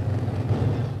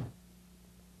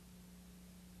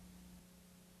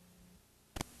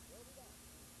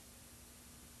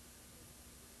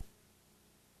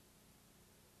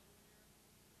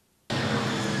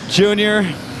 Junior,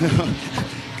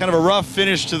 kind of a rough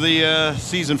finish to the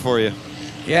season for you.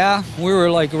 Yeah, we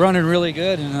were like running really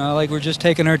good, and like we're just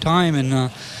taking our time, and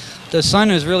the sun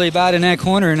was really bad in that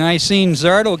corner, and I seen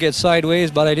Zardo get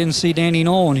sideways, but I didn't see Danny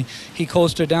Knoll, and he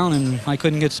coasted down, and I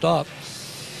couldn't get stopped.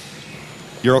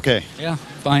 You're okay? Yeah,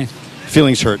 fine.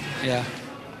 Feelings hurt? Yeah.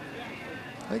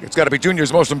 I think it's got to be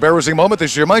Junior's most embarrassing moment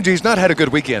this year. Mind you, he's not had a good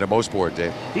weekend at Mosport,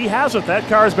 Dave. He hasn't. That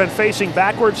car's been facing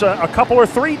backwards a couple or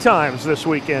three times this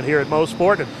weekend here at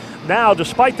Mosport. And now,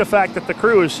 despite the fact that the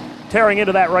crew is tearing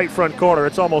into that right front corner,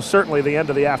 it's almost certainly the end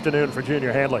of the afternoon for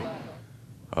Junior Hanley.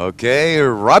 Okay,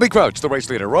 Robbie Crouch, the race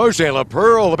leader. Roger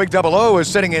LaPearl, the big double O, is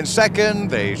sitting in second.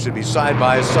 They should be side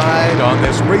by side on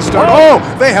this restart.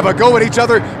 Oh, they have a go at each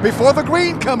other before the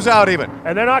green comes out even.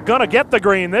 And they're not going to get the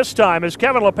green this time as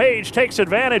Kevin LePage takes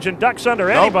advantage and ducks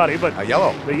under anybody. But a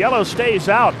yellow. The yellow stays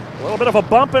out. A little bit of a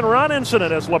bump and run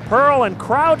incident as LaPearl and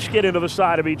Crouch get into the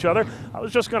side of each other. I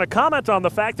was just going to comment on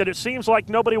the fact that it seems like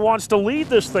nobody wants to lead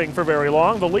this thing for very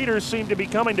long. The leaders seem to be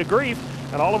coming to grief.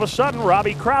 And all of a sudden,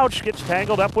 Robbie Crouch gets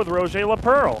tangled up with Roger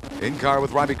LaPearl. In car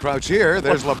with Robbie Crouch here.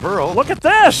 There's LaPearl. Look at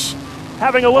this!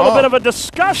 Having a little bit of a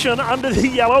discussion under the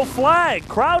yellow flag.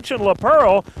 Crouch and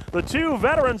LaPearl, the two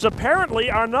veterans, apparently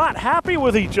are not happy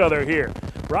with each other here.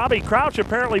 Robbie Crouch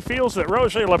apparently feels that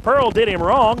Roger LaPearl did him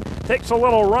wrong, takes a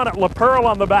little run at LaPearl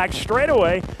on the back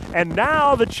straightaway, and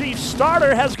now the chief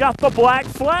starter has got the black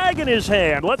flag in his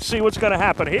hand. Let's see what's going to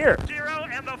happen here.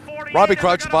 Robbie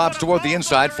Crouch bobs toward the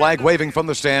inside, flag waving from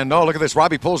the stand. Oh, look at this.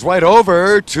 Robbie pulls right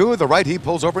over to the right. He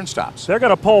pulls over and stops. They're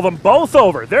going to pull them both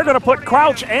over. They're going to put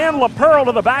Crouch and LaPearl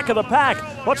to the back of the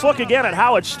pack. Let's look again at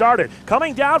how it started.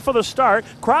 Coming down for the start,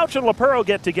 Crouch and LaPearl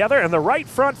get together, and the right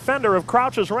front fender of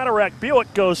Crouch's Rent-A-Wreck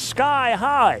Buick goes sky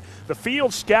high. The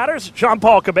field scatters.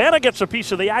 Jean-Paul Cabana gets a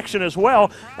piece of the action as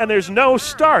well, and there's no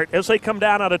start as they come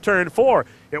down out of turn 4.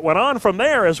 It went on from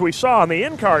there, as we saw in the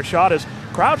in-car shot, as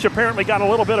Crouch apparently got a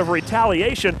little bit of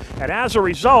retaliation, and as a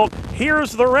result,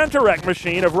 here's the Rent-A-Wreck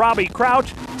machine of Robbie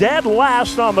Crouch, dead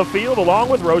last on the field, along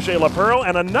with Roger LaPearl,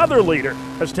 and another leader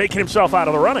has taken himself out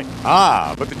of the running.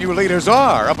 But the new leaders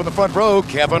are, up in the front row,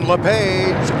 Kevin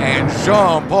LePage and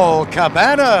Jean-Paul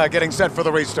Cabana getting set for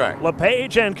the restart.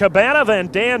 LePage and Cabana, then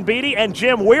Dan Beatty and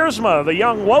Jim Wiersma, the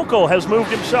young local, has moved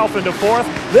himself into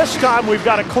 4th. This time we've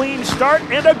got a clean start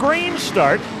and a green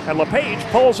start, and LePage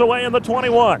pulls away in the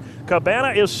 21. Cabana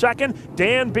is 2nd,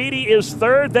 Dan Beatty is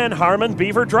 3rd, then Harmon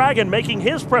Beaver Dragon making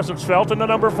his presence felt in the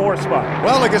number 4 spot.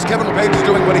 Well, I guess Kevin LePage is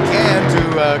doing what he can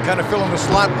to kind of fill in the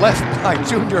slot left by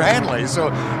Junior Hanley. So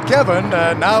Kevin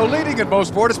now leading at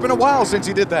Mosport. It's been a while since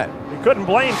he did that. Couldn't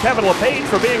blame Kevin LePage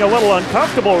for being a little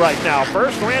uncomfortable right now.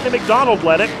 First, Randy McDonald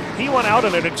led it. He went out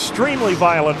in an extremely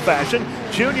violent fashion.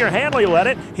 Junior Hanley led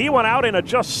it. He went out in a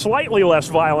just slightly less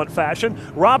violent fashion.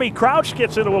 Robbie Crouch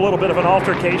gets into a little bit of an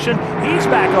altercation. He's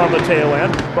back on the tail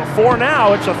end. But for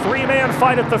now, it's a 3-man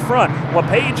fight at the front.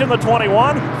 LePage in the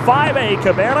 21, 5A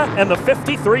Cabana, and the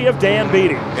 53 of Dan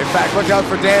Beatty. In fact, look out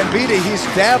for Dan Beatty. He's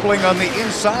dabbling on the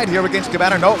inside here against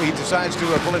Cabana. No, he decides to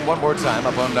pull in one more time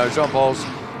up on Jean-Paul's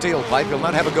tailpipe. He'll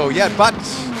not have a go yet,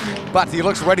 but he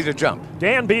looks ready to jump.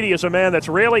 Dan Beatty is a man that's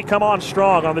really come on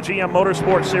strong on the GM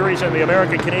Motorsport Series and the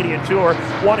American Canadian Tour.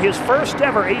 Won his first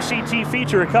ever ACT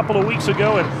feature a couple of weeks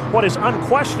ago in what is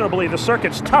unquestionably the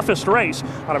circuit's toughest race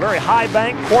on a very high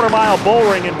bank quarter-mile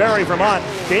bull ring in Barrie, Vermont.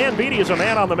 Dan Beatty is a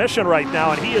man on the mission right now,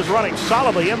 and he is running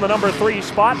solidly in the number 3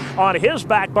 spot. On his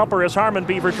back bumper is Harmon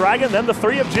Beaver Dragon, then the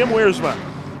 3 of Jim Wiersma.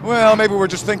 Well, maybe we're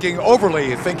just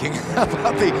overly thinking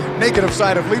about the negative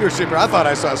side of leadership here. I thought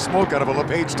I saw smoke out of a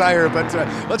LePage tire, but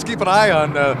let's keep an eye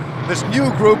on this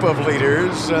new group of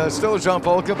leaders. Still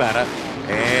Jean-Paul Cabana.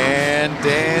 And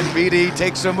Dan Beatty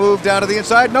takes a move down to the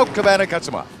inside. Nope, Cabana cuts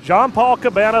him off. Jean-Paul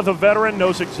Cabana, the veteran,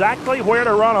 knows exactly where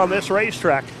to run on this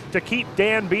racetrack to keep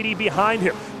Dan Beatty behind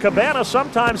him. Cabana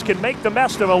sometimes can make the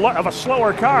best of a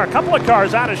slower car. A couple of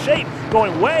cars out of shape,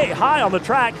 going way high on the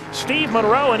track. Steve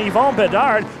Monroe and Yvon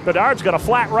Bedard. Bedard's got a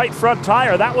flat right front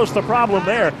tire. That was the problem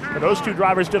there. And those two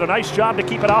drivers did a nice job to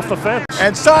keep it off the fence.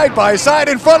 And side by side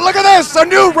in front, look at this, a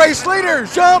new race leader.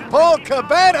 Jean-Paul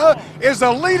Cabana is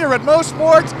a leader at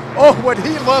Mosport. Oh, would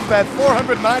he love that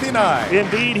 499.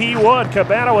 Indeed he would.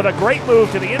 Cabana with a great move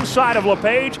to the inside of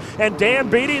LePage. And Dan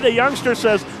Beatty, the youngster,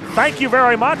 says, thank you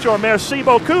very much, or merci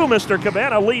beaucoup, Mr.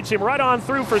 Cabana, leads him right on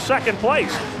through for second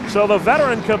place. So the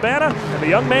veteran Cabana and the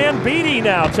young man Beatty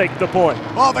now take the point.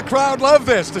 Oh, the crowd love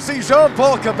this. To see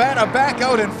Jean-Paul Cabana back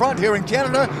out in front here in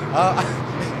Canada,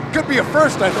 could be a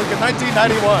first, I think, in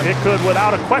 1991. It could,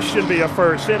 without a question, be a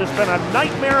first. It has been a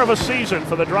nightmare of a season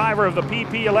for the driver of the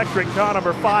PP Electric car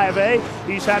number 5A.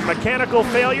 He's had mechanical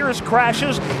failures,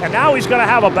 crashes, and now he's going to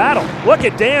have a battle. Look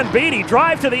at Dan Beatty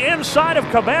drive to the inside of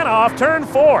Cabana off turn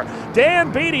 4.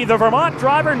 Dan Beatty, the Vermont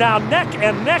driver, now neck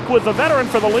and neck with the veteran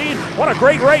for the lead. What a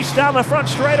great race down the front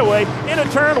straightaway. Into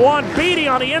turn 1, Beatty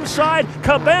on the inside,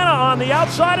 Cabana on the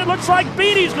outside. It looks like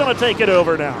Beatty's going to take it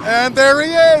over now. And there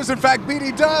he is. In fact,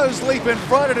 Beatty does leap in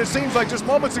front, and it seems like just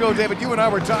moments ago, David, you and I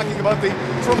were talking about the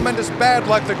tremendous bad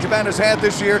luck that Cabana's had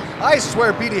this year. I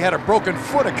swear Beatty had a broken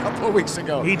foot a couple of weeks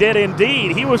ago. He did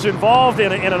indeed. He was involved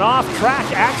in an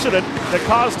off-track accident that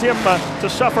caused him to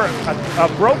suffer a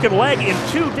broken leg in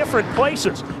 2 different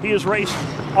places. He has raced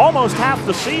almost half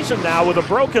the season now with a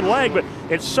broken leg, but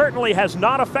it certainly has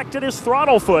not affected his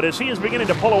throttle foot as he is beginning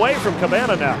to pull away from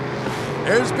Cabana now.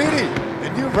 Here's Beatty, the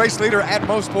new race leader at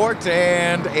Mosport,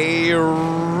 and a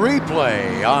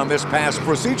replay on this pass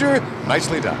procedure.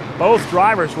 Nicely done. Both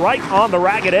drivers right on the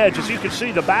ragged edge. As you can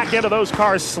see, the back end of those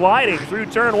cars sliding through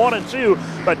turn 1 and 2.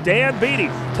 But Dan Beatty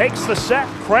takes the set,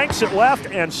 cranks it left,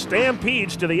 and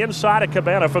stampedes to the inside of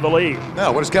Cabana for the lead.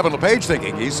 Now, what is Kevin LePage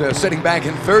thinking? He's sitting back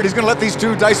in third. He's going to let these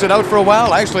two dice it out for a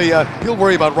while. Actually, he'll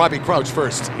worry about Robbie Crouch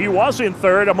first. He was in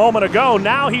third a moment ago.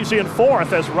 Now he's in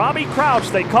fourth as Robbie Crouch,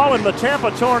 they call him the Tampa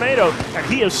Tornado, and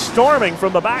he is storming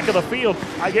from the back of the field.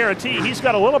 I guarantee he's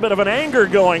got a little bit of an anger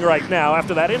going right now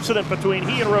after that incident between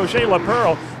he and Roger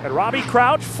LaPearl. And Robbie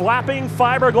Crouch, flapping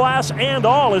fiberglass and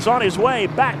all, is on his way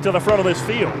back to the front of this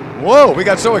field. Whoa, we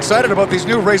got so excited about these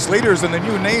new race leaders and the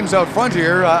new names out front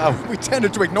here, we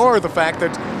tended to ignore the fact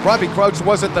that Robbie Crouch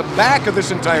was at the back of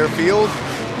this entire field.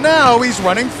 Now he's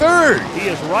running third. He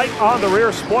is right on the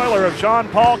rear spoiler of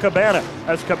Jean-Paul Cabana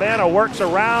as Cabana works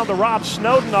around the Rob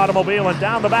Snowden automobile and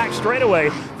down the back straightaway.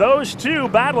 Those two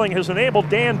battling has enabled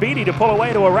Dan Beatty to pull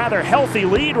away to a rather healthy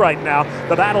lead right now.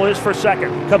 The battle is for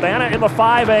second. Cabana in the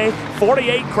 5A,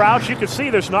 48 Crouch. You can see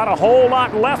there's not a whole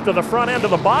lot left of the front end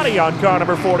of the body on car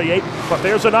number 48, but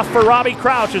there's enough for Robbie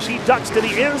Crouch as he ducks to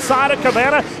the inside of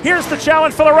Cabana. Here's the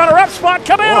challenge for the runner-up spot.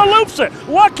 Cabana loops it.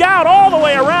 Look out all the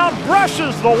way around,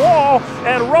 brushes the wall,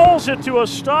 and rolls it to a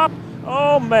stop.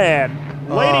 Oh, man.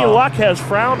 Lady Luck has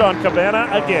frowned on Cabana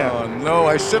again. Oh, no,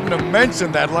 I shouldn't have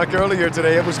mentioned that luck earlier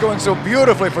today. It was going so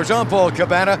beautifully for Jean-Paul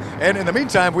Cabana, and in the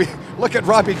meantime, we look at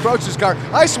Robbie Crouch's car.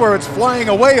 I swear it's flying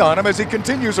away on him as he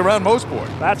continues around Mosport.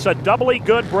 That's a doubly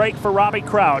good break for Robbie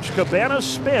Crouch. Cabana's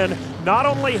spin not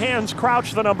only hands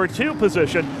Crouch the number 2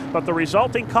 position, but the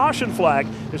resulting caution flag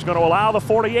is going to allow the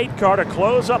 48 car to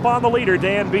close up on the leader,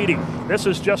 Dan Beatty. This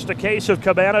is just a case of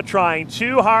Cabana trying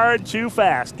too hard, too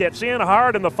fast. Gets in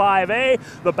hard in the 5A,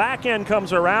 the back end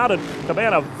comes around, and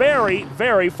Cabana very,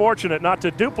 very fortunate not to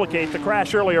duplicate the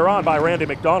crash earlier on by Randy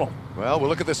McDonald. Well, we'll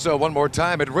look at this one more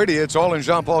time. It's all in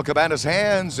Jean-Paul Cabana's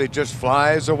hands. It just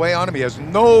flies away on him. He has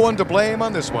no one to blame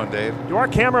on this one, Dave. Do our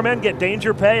cameramen get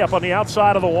danger pay up on the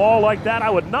outside of the wall like that? I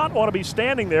would not want to be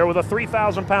standing there with a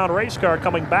 3,000-pound race car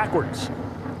coming backwards.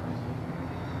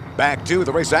 Back to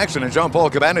the race action, and Jean-Paul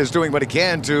Cabana is doing what he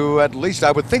can to, at least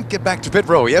I would think, get back to pit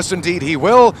row. Yes, indeed, he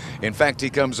will. In fact, he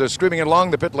comes screaming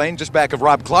along the pit lane just back of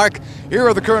Rob Clark. Here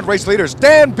are the current race leaders.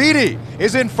 Dan Beatty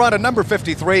is in front of number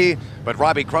 53, but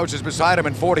Robbie Crouch is beside him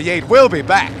in 48. We'll be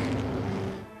back.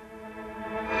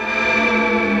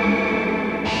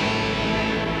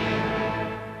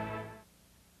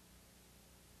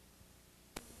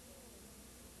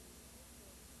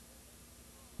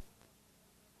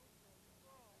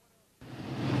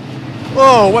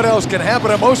 Oh, what else can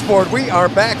happen at Mosport? We are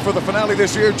back for the finale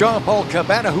this year. Jean-Paul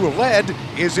Cabana, who led,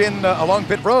 is in along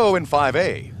pit row in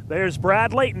 5A. There's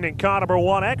Brad Layton in car number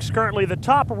 1X, currently the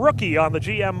top rookie on the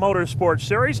GM Motorsport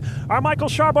Series. Our Michael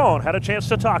Charbon had a chance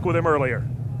to talk with him earlier.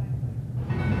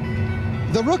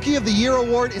 The Rookie of the Year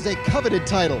award is a coveted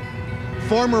title.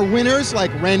 Former winners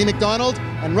like Randy McDonald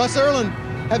and Russ Erland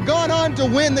have gone on to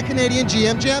win the Canadian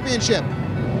GM Championship.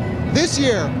 This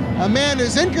year, a man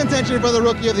who's in contention for the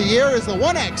Rookie of the Year is the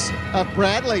 1X of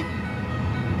Brad Layton.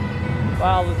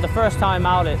 Well, the first time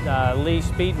out at Lee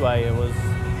Speedway,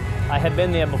 I had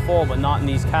been there before, but not in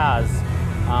these cars.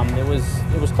 It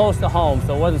was close to home,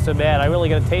 so it wasn't so bad. I really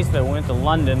got a taste of it. We went to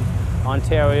London,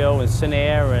 Ontario, and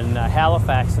Sinair, and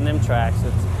Halifax, and them tracks.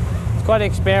 It's quite an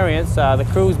experience. The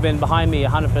crew's been behind me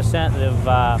 100%.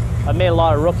 I've made a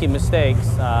lot of rookie mistakes,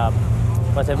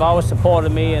 but they've always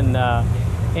supported me, and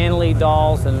Annalie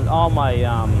Dolls and all my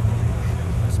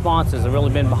sponsors have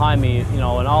really been behind me, you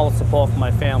know, and all the support from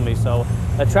my family. So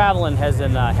the traveling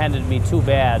hasn't hindered me too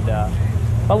bad.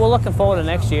 But we're looking forward to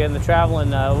next year, and the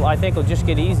traveling, I think, will just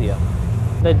get easier.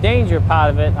 The danger part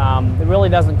of it, it really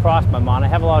doesn't cross my mind. I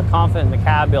have a lot of confidence in the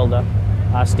car builder.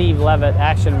 Steve Levitt,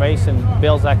 Action Racing,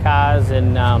 builds our cars,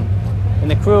 and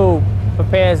the crew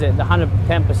prepares it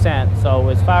 110%. So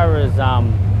as far as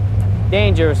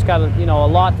danger, it's got, you know, a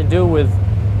lot to do with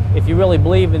if you really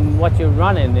believe in what you're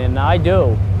running, and I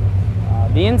do.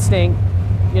 The instinct,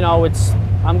 you know,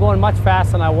 I'm going much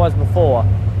faster than I was before,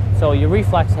 so your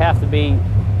reflexes have to be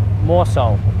more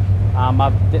so.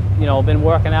 I've, you know, been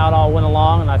working out all winter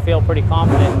long, and I feel pretty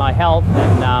confident in my health,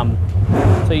 and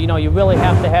so, you know, you really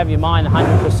have to have your mind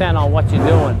 100% on what you're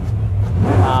doing.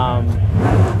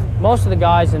 Most of the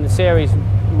guys in the series,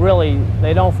 really,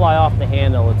 they don't fly off the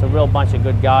handle. It's a real bunch of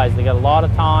good guys. They got a lot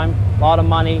of time, a lot of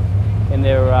money in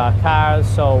their cars,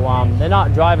 so they're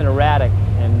not driving erratic,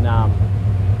 and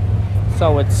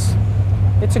so it's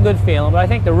a good feeling. But I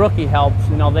think the rookie helps.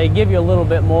 You know, they give you a little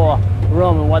bit more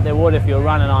room than what they would if you were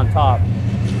running on top.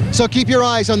 So keep your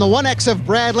eyes on the 1X of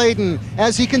Brad Layton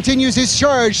as he continues his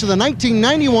charge to the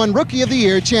 1991 Rookie of the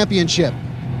Year Championship.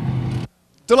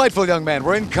 Delightful young man.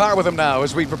 We're in car with him now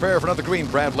as we prepare for another green.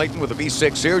 Brad Layton with a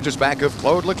V6 here, just back of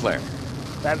Claude Leclerc.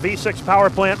 That V6 power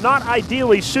plant not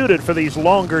ideally suited for these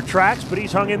longer tracks, but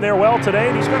he's hung in there well today,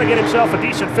 and he's going to get himself a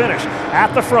decent finish.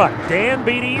 At the front, Dan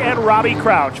Beatty and Robbie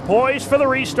Crouch poised for the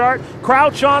restart.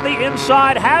 Crouch on the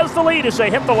inside has the lead as they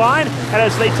hit the line, and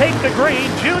as they take the green,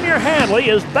 Junior Hanley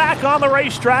is back on the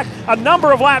racetrack, a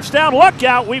number of laps down. Look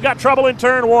out, we've got trouble in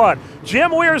turn one.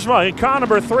 Jim Wiersma in car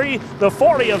number 3, the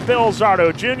 40 of Bill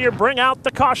Zardo Jr. Bring out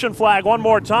the caution flag one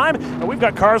more time, and we've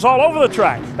got cars all over the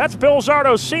track. That's Bill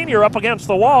Zardo Sr. up against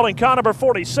the wall in car number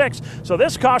 46. So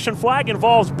this caution flag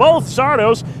involves both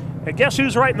Zardos, and guess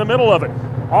who's right in the middle of it?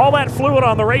 All that fluid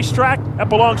on the racetrack, that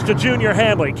belongs to Junior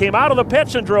Hanley. Came out of the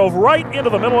pits and drove right into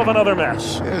the middle of another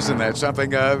mess. Isn't that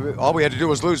something? All we had to do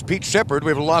was lose Pete Shepard.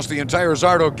 We've lost the entire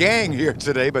Zardo gang here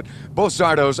today, but both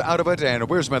Zardos out of it, and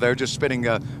Wiersma there just spinning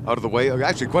out of the way.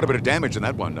 Actually, quite a bit of damage in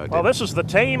that one. Well, this is the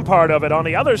tame part of it. On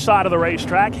the other side of the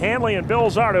racetrack, Hanley and Bill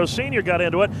Zardo Sr. got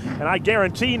into it, and I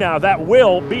guarantee now that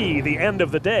will be the end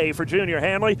of the day for Junior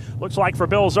Hanley. Looks like for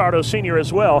Bill Zardo Sr.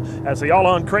 as well, as the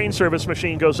all-on crane service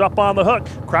machine goes up on the hook.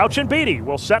 Crouch and Beatty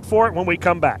will set for it when we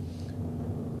come back.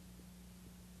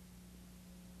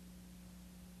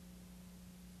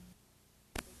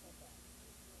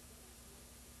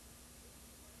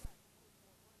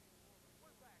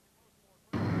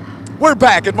 We're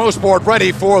back at Mosport,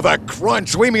 ready for the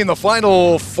crunch. We mean the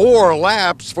final 4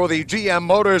 laps for the GM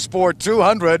Motorsport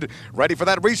 200. Ready for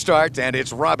that restart, and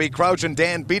it's Robbie Crouch and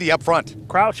Dan Beatty up front.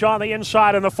 Crouch on the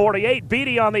inside in the 48,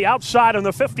 Beatty on the outside in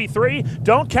the 53.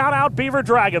 Don't count out Beaver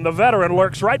Dragon. The veteran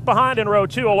lurks right behind in row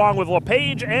 2, along with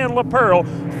LePage and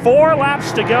LaPearl. 4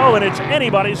 laps to go, and it's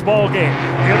anybody's ball game.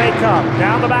 Here they come,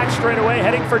 down the back straightaway,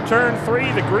 heading for turn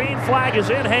 3. The green flag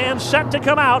is in hand, set to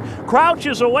come out. Crouch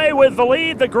is away with the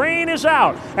lead. The green is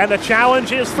out, and the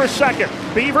challenge is for second.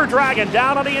 Beaver Dragon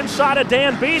down on the inside of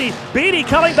Dan Beatty. Beatty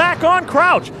coming back on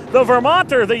Crouch. The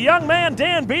Vermonter, the young man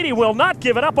Dan Beatty, will not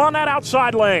give it up on that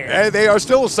outside lane. They are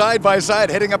still side by side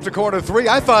heading up to corner 3.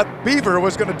 I thought Beaver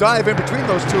was going to dive in between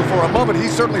those two for a moment. He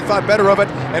certainly thought better of it,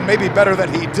 and maybe better that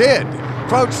he did.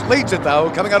 Crouch leads it,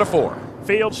 though, coming out of 4.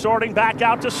 Field sorting back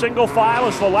out to single file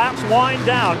as the laps wind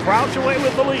down. Crouch away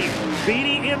with the lead.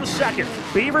 Beatty in second.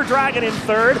 Beaver Dragon in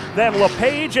third. Then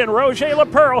LePage and Roger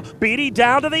LaPearl. Beatty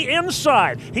down to the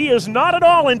inside. He is not at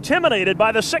all intimidated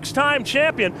by the 6-time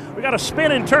champion. We got a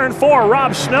spin in turn 4.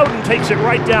 Rob Snowden takes it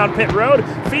right down pit road.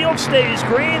 Field stays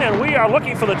green, and we are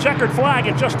looking for the checkered flag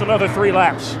in just another 3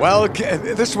 laps. Well,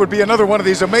 this would be another one of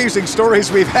these amazing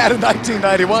stories we've had in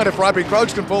 1991 if Robbie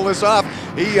Crouch can pull this off.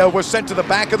 He was sent to the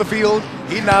back of the field.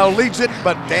 He now leads it,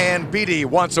 but Dan Beatty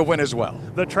wants a win as well.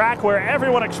 The track where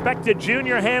everyone expected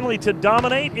Junior Hanley to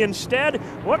dominate instead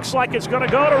looks like it's going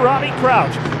to go to Robbie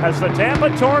Crouch, as the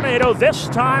Tampa Tornado this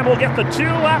time will get the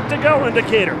 2-lap-to-go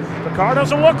indicator. The car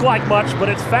doesn't look like much, but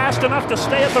it's fast enough to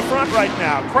stay at the front right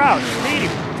now. Crouch, Beatty,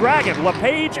 Dragon,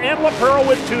 LePage, and LaPearl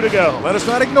with 2 to go. Let us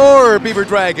not ignore Beaver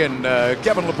Dragon,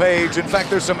 Kevin LePage. In fact,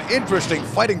 there's some interesting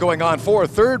fighting going on for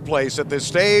 3rd place at this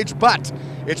stage, but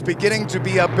it's beginning to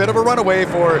be a bit of a runaway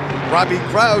for Robbie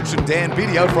Crouch and Dan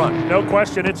Beatty out front. No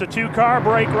question, it's a 2-car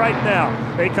break right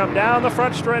now. They come down the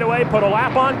front straightaway, put a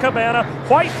lap on Cabana.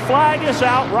 White flag is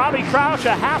out. Robbie Crouch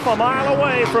a half a mile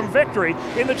away from victory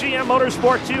in the GM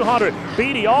Motorsport 200.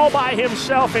 Beatty all by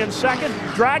himself in second.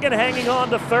 Dragon hanging on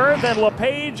to 3rd, then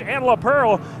LePage and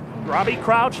LaPearl. Robbie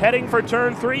Crouch heading for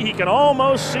turn 3. He can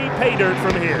almost see pay dirt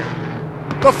from here.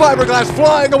 The fiberglass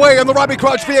flying away in the Robbie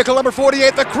Crouch vehicle number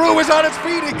 48. The crew is on its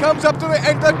feet. He comes up to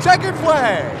the checkered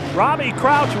flag. Robbie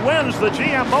Crouch wins the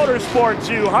GM Motorsport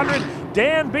 200.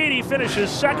 Dan Beatty finishes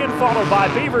second, followed by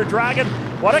Beaver Dragon.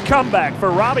 What a comeback for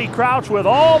Robbie Crouch with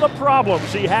all the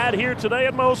problems he had here today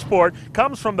at Mosport.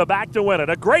 Comes from the back to win it.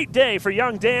 A great day for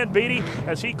young Dan Beatty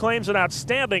as he claims an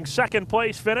outstanding second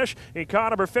place finish in car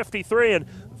number 53. And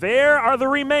there are the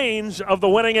remains of the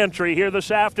winning entry here this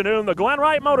afternoon. The Glen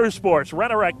Wright Motorsports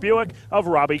Rent-A-Wreck Buick of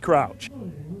Robbie Crouch.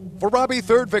 For Robbie,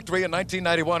 third victory in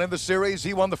 1991 in the series.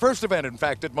 He won the first event, in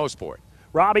fact, at Mosport.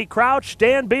 Robbie Crouch,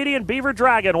 Dan Beatty, and Beaver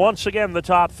Dragon once again the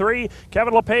top three.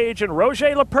 Kevin LePage and Roger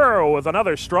Leperreau with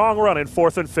another strong run in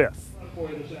fourth and fifth.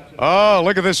 Oh,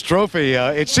 look at this trophy.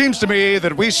 It seems to me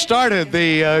that we started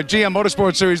the GM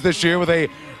Motorsport Series this year with a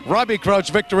Robbie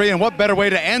Crouch victory, and what better way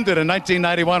to end it in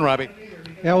 1991, Robbie?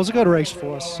 Yeah, it was a good race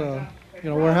for us.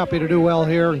 We're happy to do well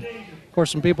here. And of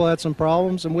course, some people had some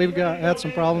problems, and we've had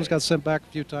some problems, got sent back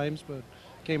a few times, but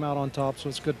came out on top, so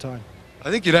it's a good time. I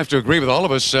think you'd have to agree with all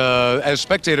of us as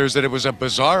spectators that it was a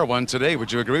bizarre one today.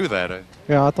 Would you agree with that?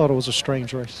 Yeah, I thought it was a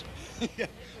strange race.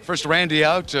 First Randy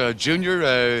out,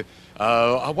 Junior.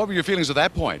 What were your feelings at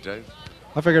that point?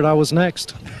 I figured I was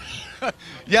next.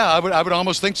 Yeah, I would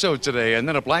almost think so today. And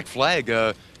then a black flag.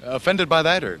 Offended by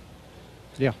that, or?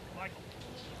 Yeah, I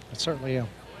certainly am.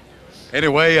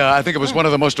 Anyway, I think it was one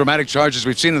of the most dramatic charges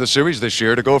we've seen in the series this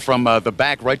year to go from the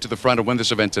back right to the front and win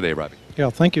this event today, Robbie. Yeah,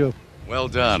 thank you. Well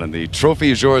done, and the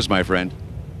trophy is yours, my friend.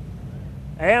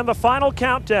 And the final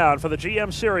countdown for the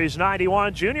GM Series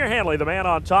 91. Junior Hanley, the man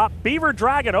on top. Beaver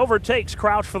Dragon overtakes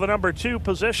Crouch for the number 2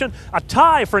 position. A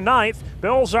tie for ninth,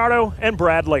 Bill Zardo and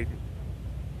Brad Layton.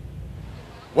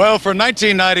 Well, for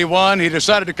 1991, he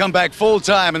decided to come back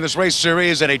full-time in this race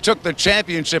series, and he took the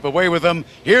championship away with him.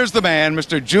 Here's the man,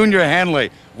 Mr. Junior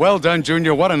Hanley. Well done,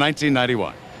 Junior. What a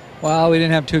 1991. Well, we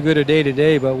didn't have too good a day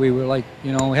today, but we were we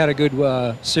had a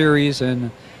good series, and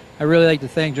I really like to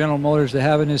thank General Motors for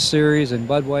having this series, and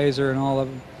Budweiser and all of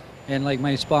them, and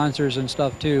my sponsors and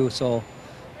stuff too. So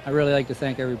I really like to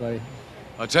thank everybody.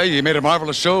 I'll tell you made a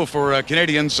marvelous show for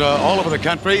Canadians all over the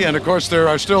country, and of course there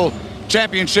are still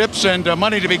championships and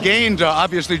money to be gained,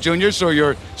 obviously, Junior, so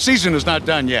your season is not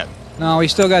done yet. No, we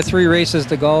still got 3 races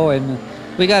to go, and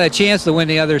we got a chance to win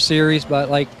the other series,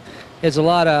 but it's a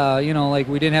lot of,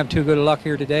 we didn't have too good luck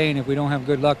here today, and if we don't have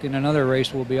good luck in another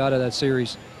race, we'll be out of that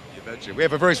series. You betcha. We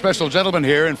have a very special gentleman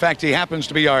here. In fact, he happens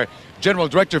to be our General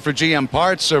Director for GM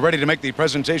Parts, ready to make the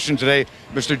presentation today,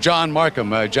 Mr. John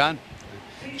Markham. John?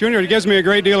 Junior, it gives me a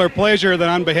great deal of pleasure that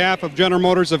on behalf of General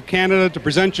Motors of Canada to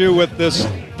present you with this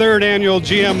 3rd annual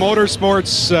GM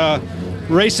Motorsports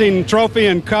Racing Trophy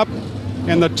and Cup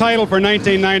and the title for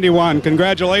 1991.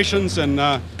 Congratulations and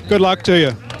good luck to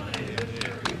you.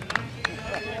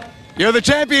 You're the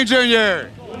champion, Junior.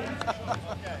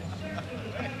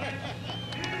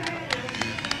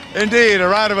 Indeed, a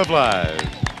round of applause.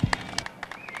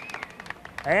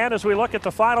 And as we look at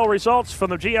the final results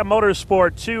from the GM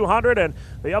Motorsport 200 and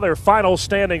the other final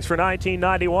standings for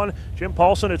 1991, Jim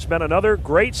Paulson, it's been another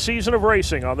great season of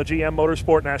racing on the GM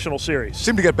Motorsport National Series.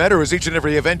 Seemed to get better as each and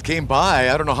every event came by.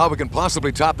 I don't know how we can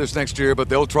possibly top this next year, but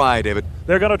they'll try, David.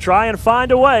 They're going to try and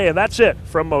find a way, and that's it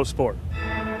from Mosport.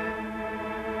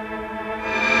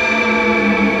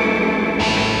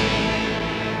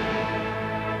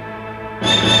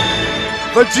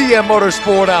 The GM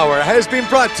Motorsport Hour has been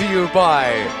brought to you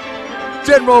by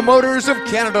General Motors of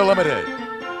Canada Limited,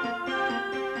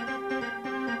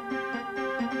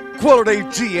 Quality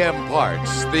GM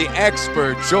Parts, the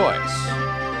expert choice,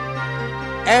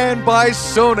 and by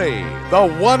Sony,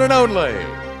 the one and only.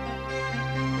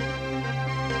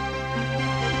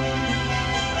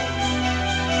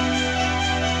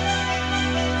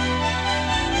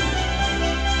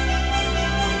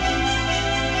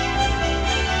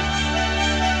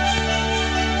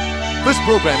 This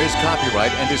program is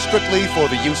copyright and is strictly for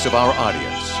the use of our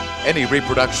audience. Any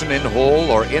reproduction in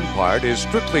whole or in part is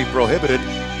strictly prohibited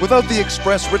without the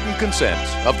express written consent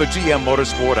of the GM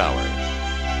Motorsport Hour.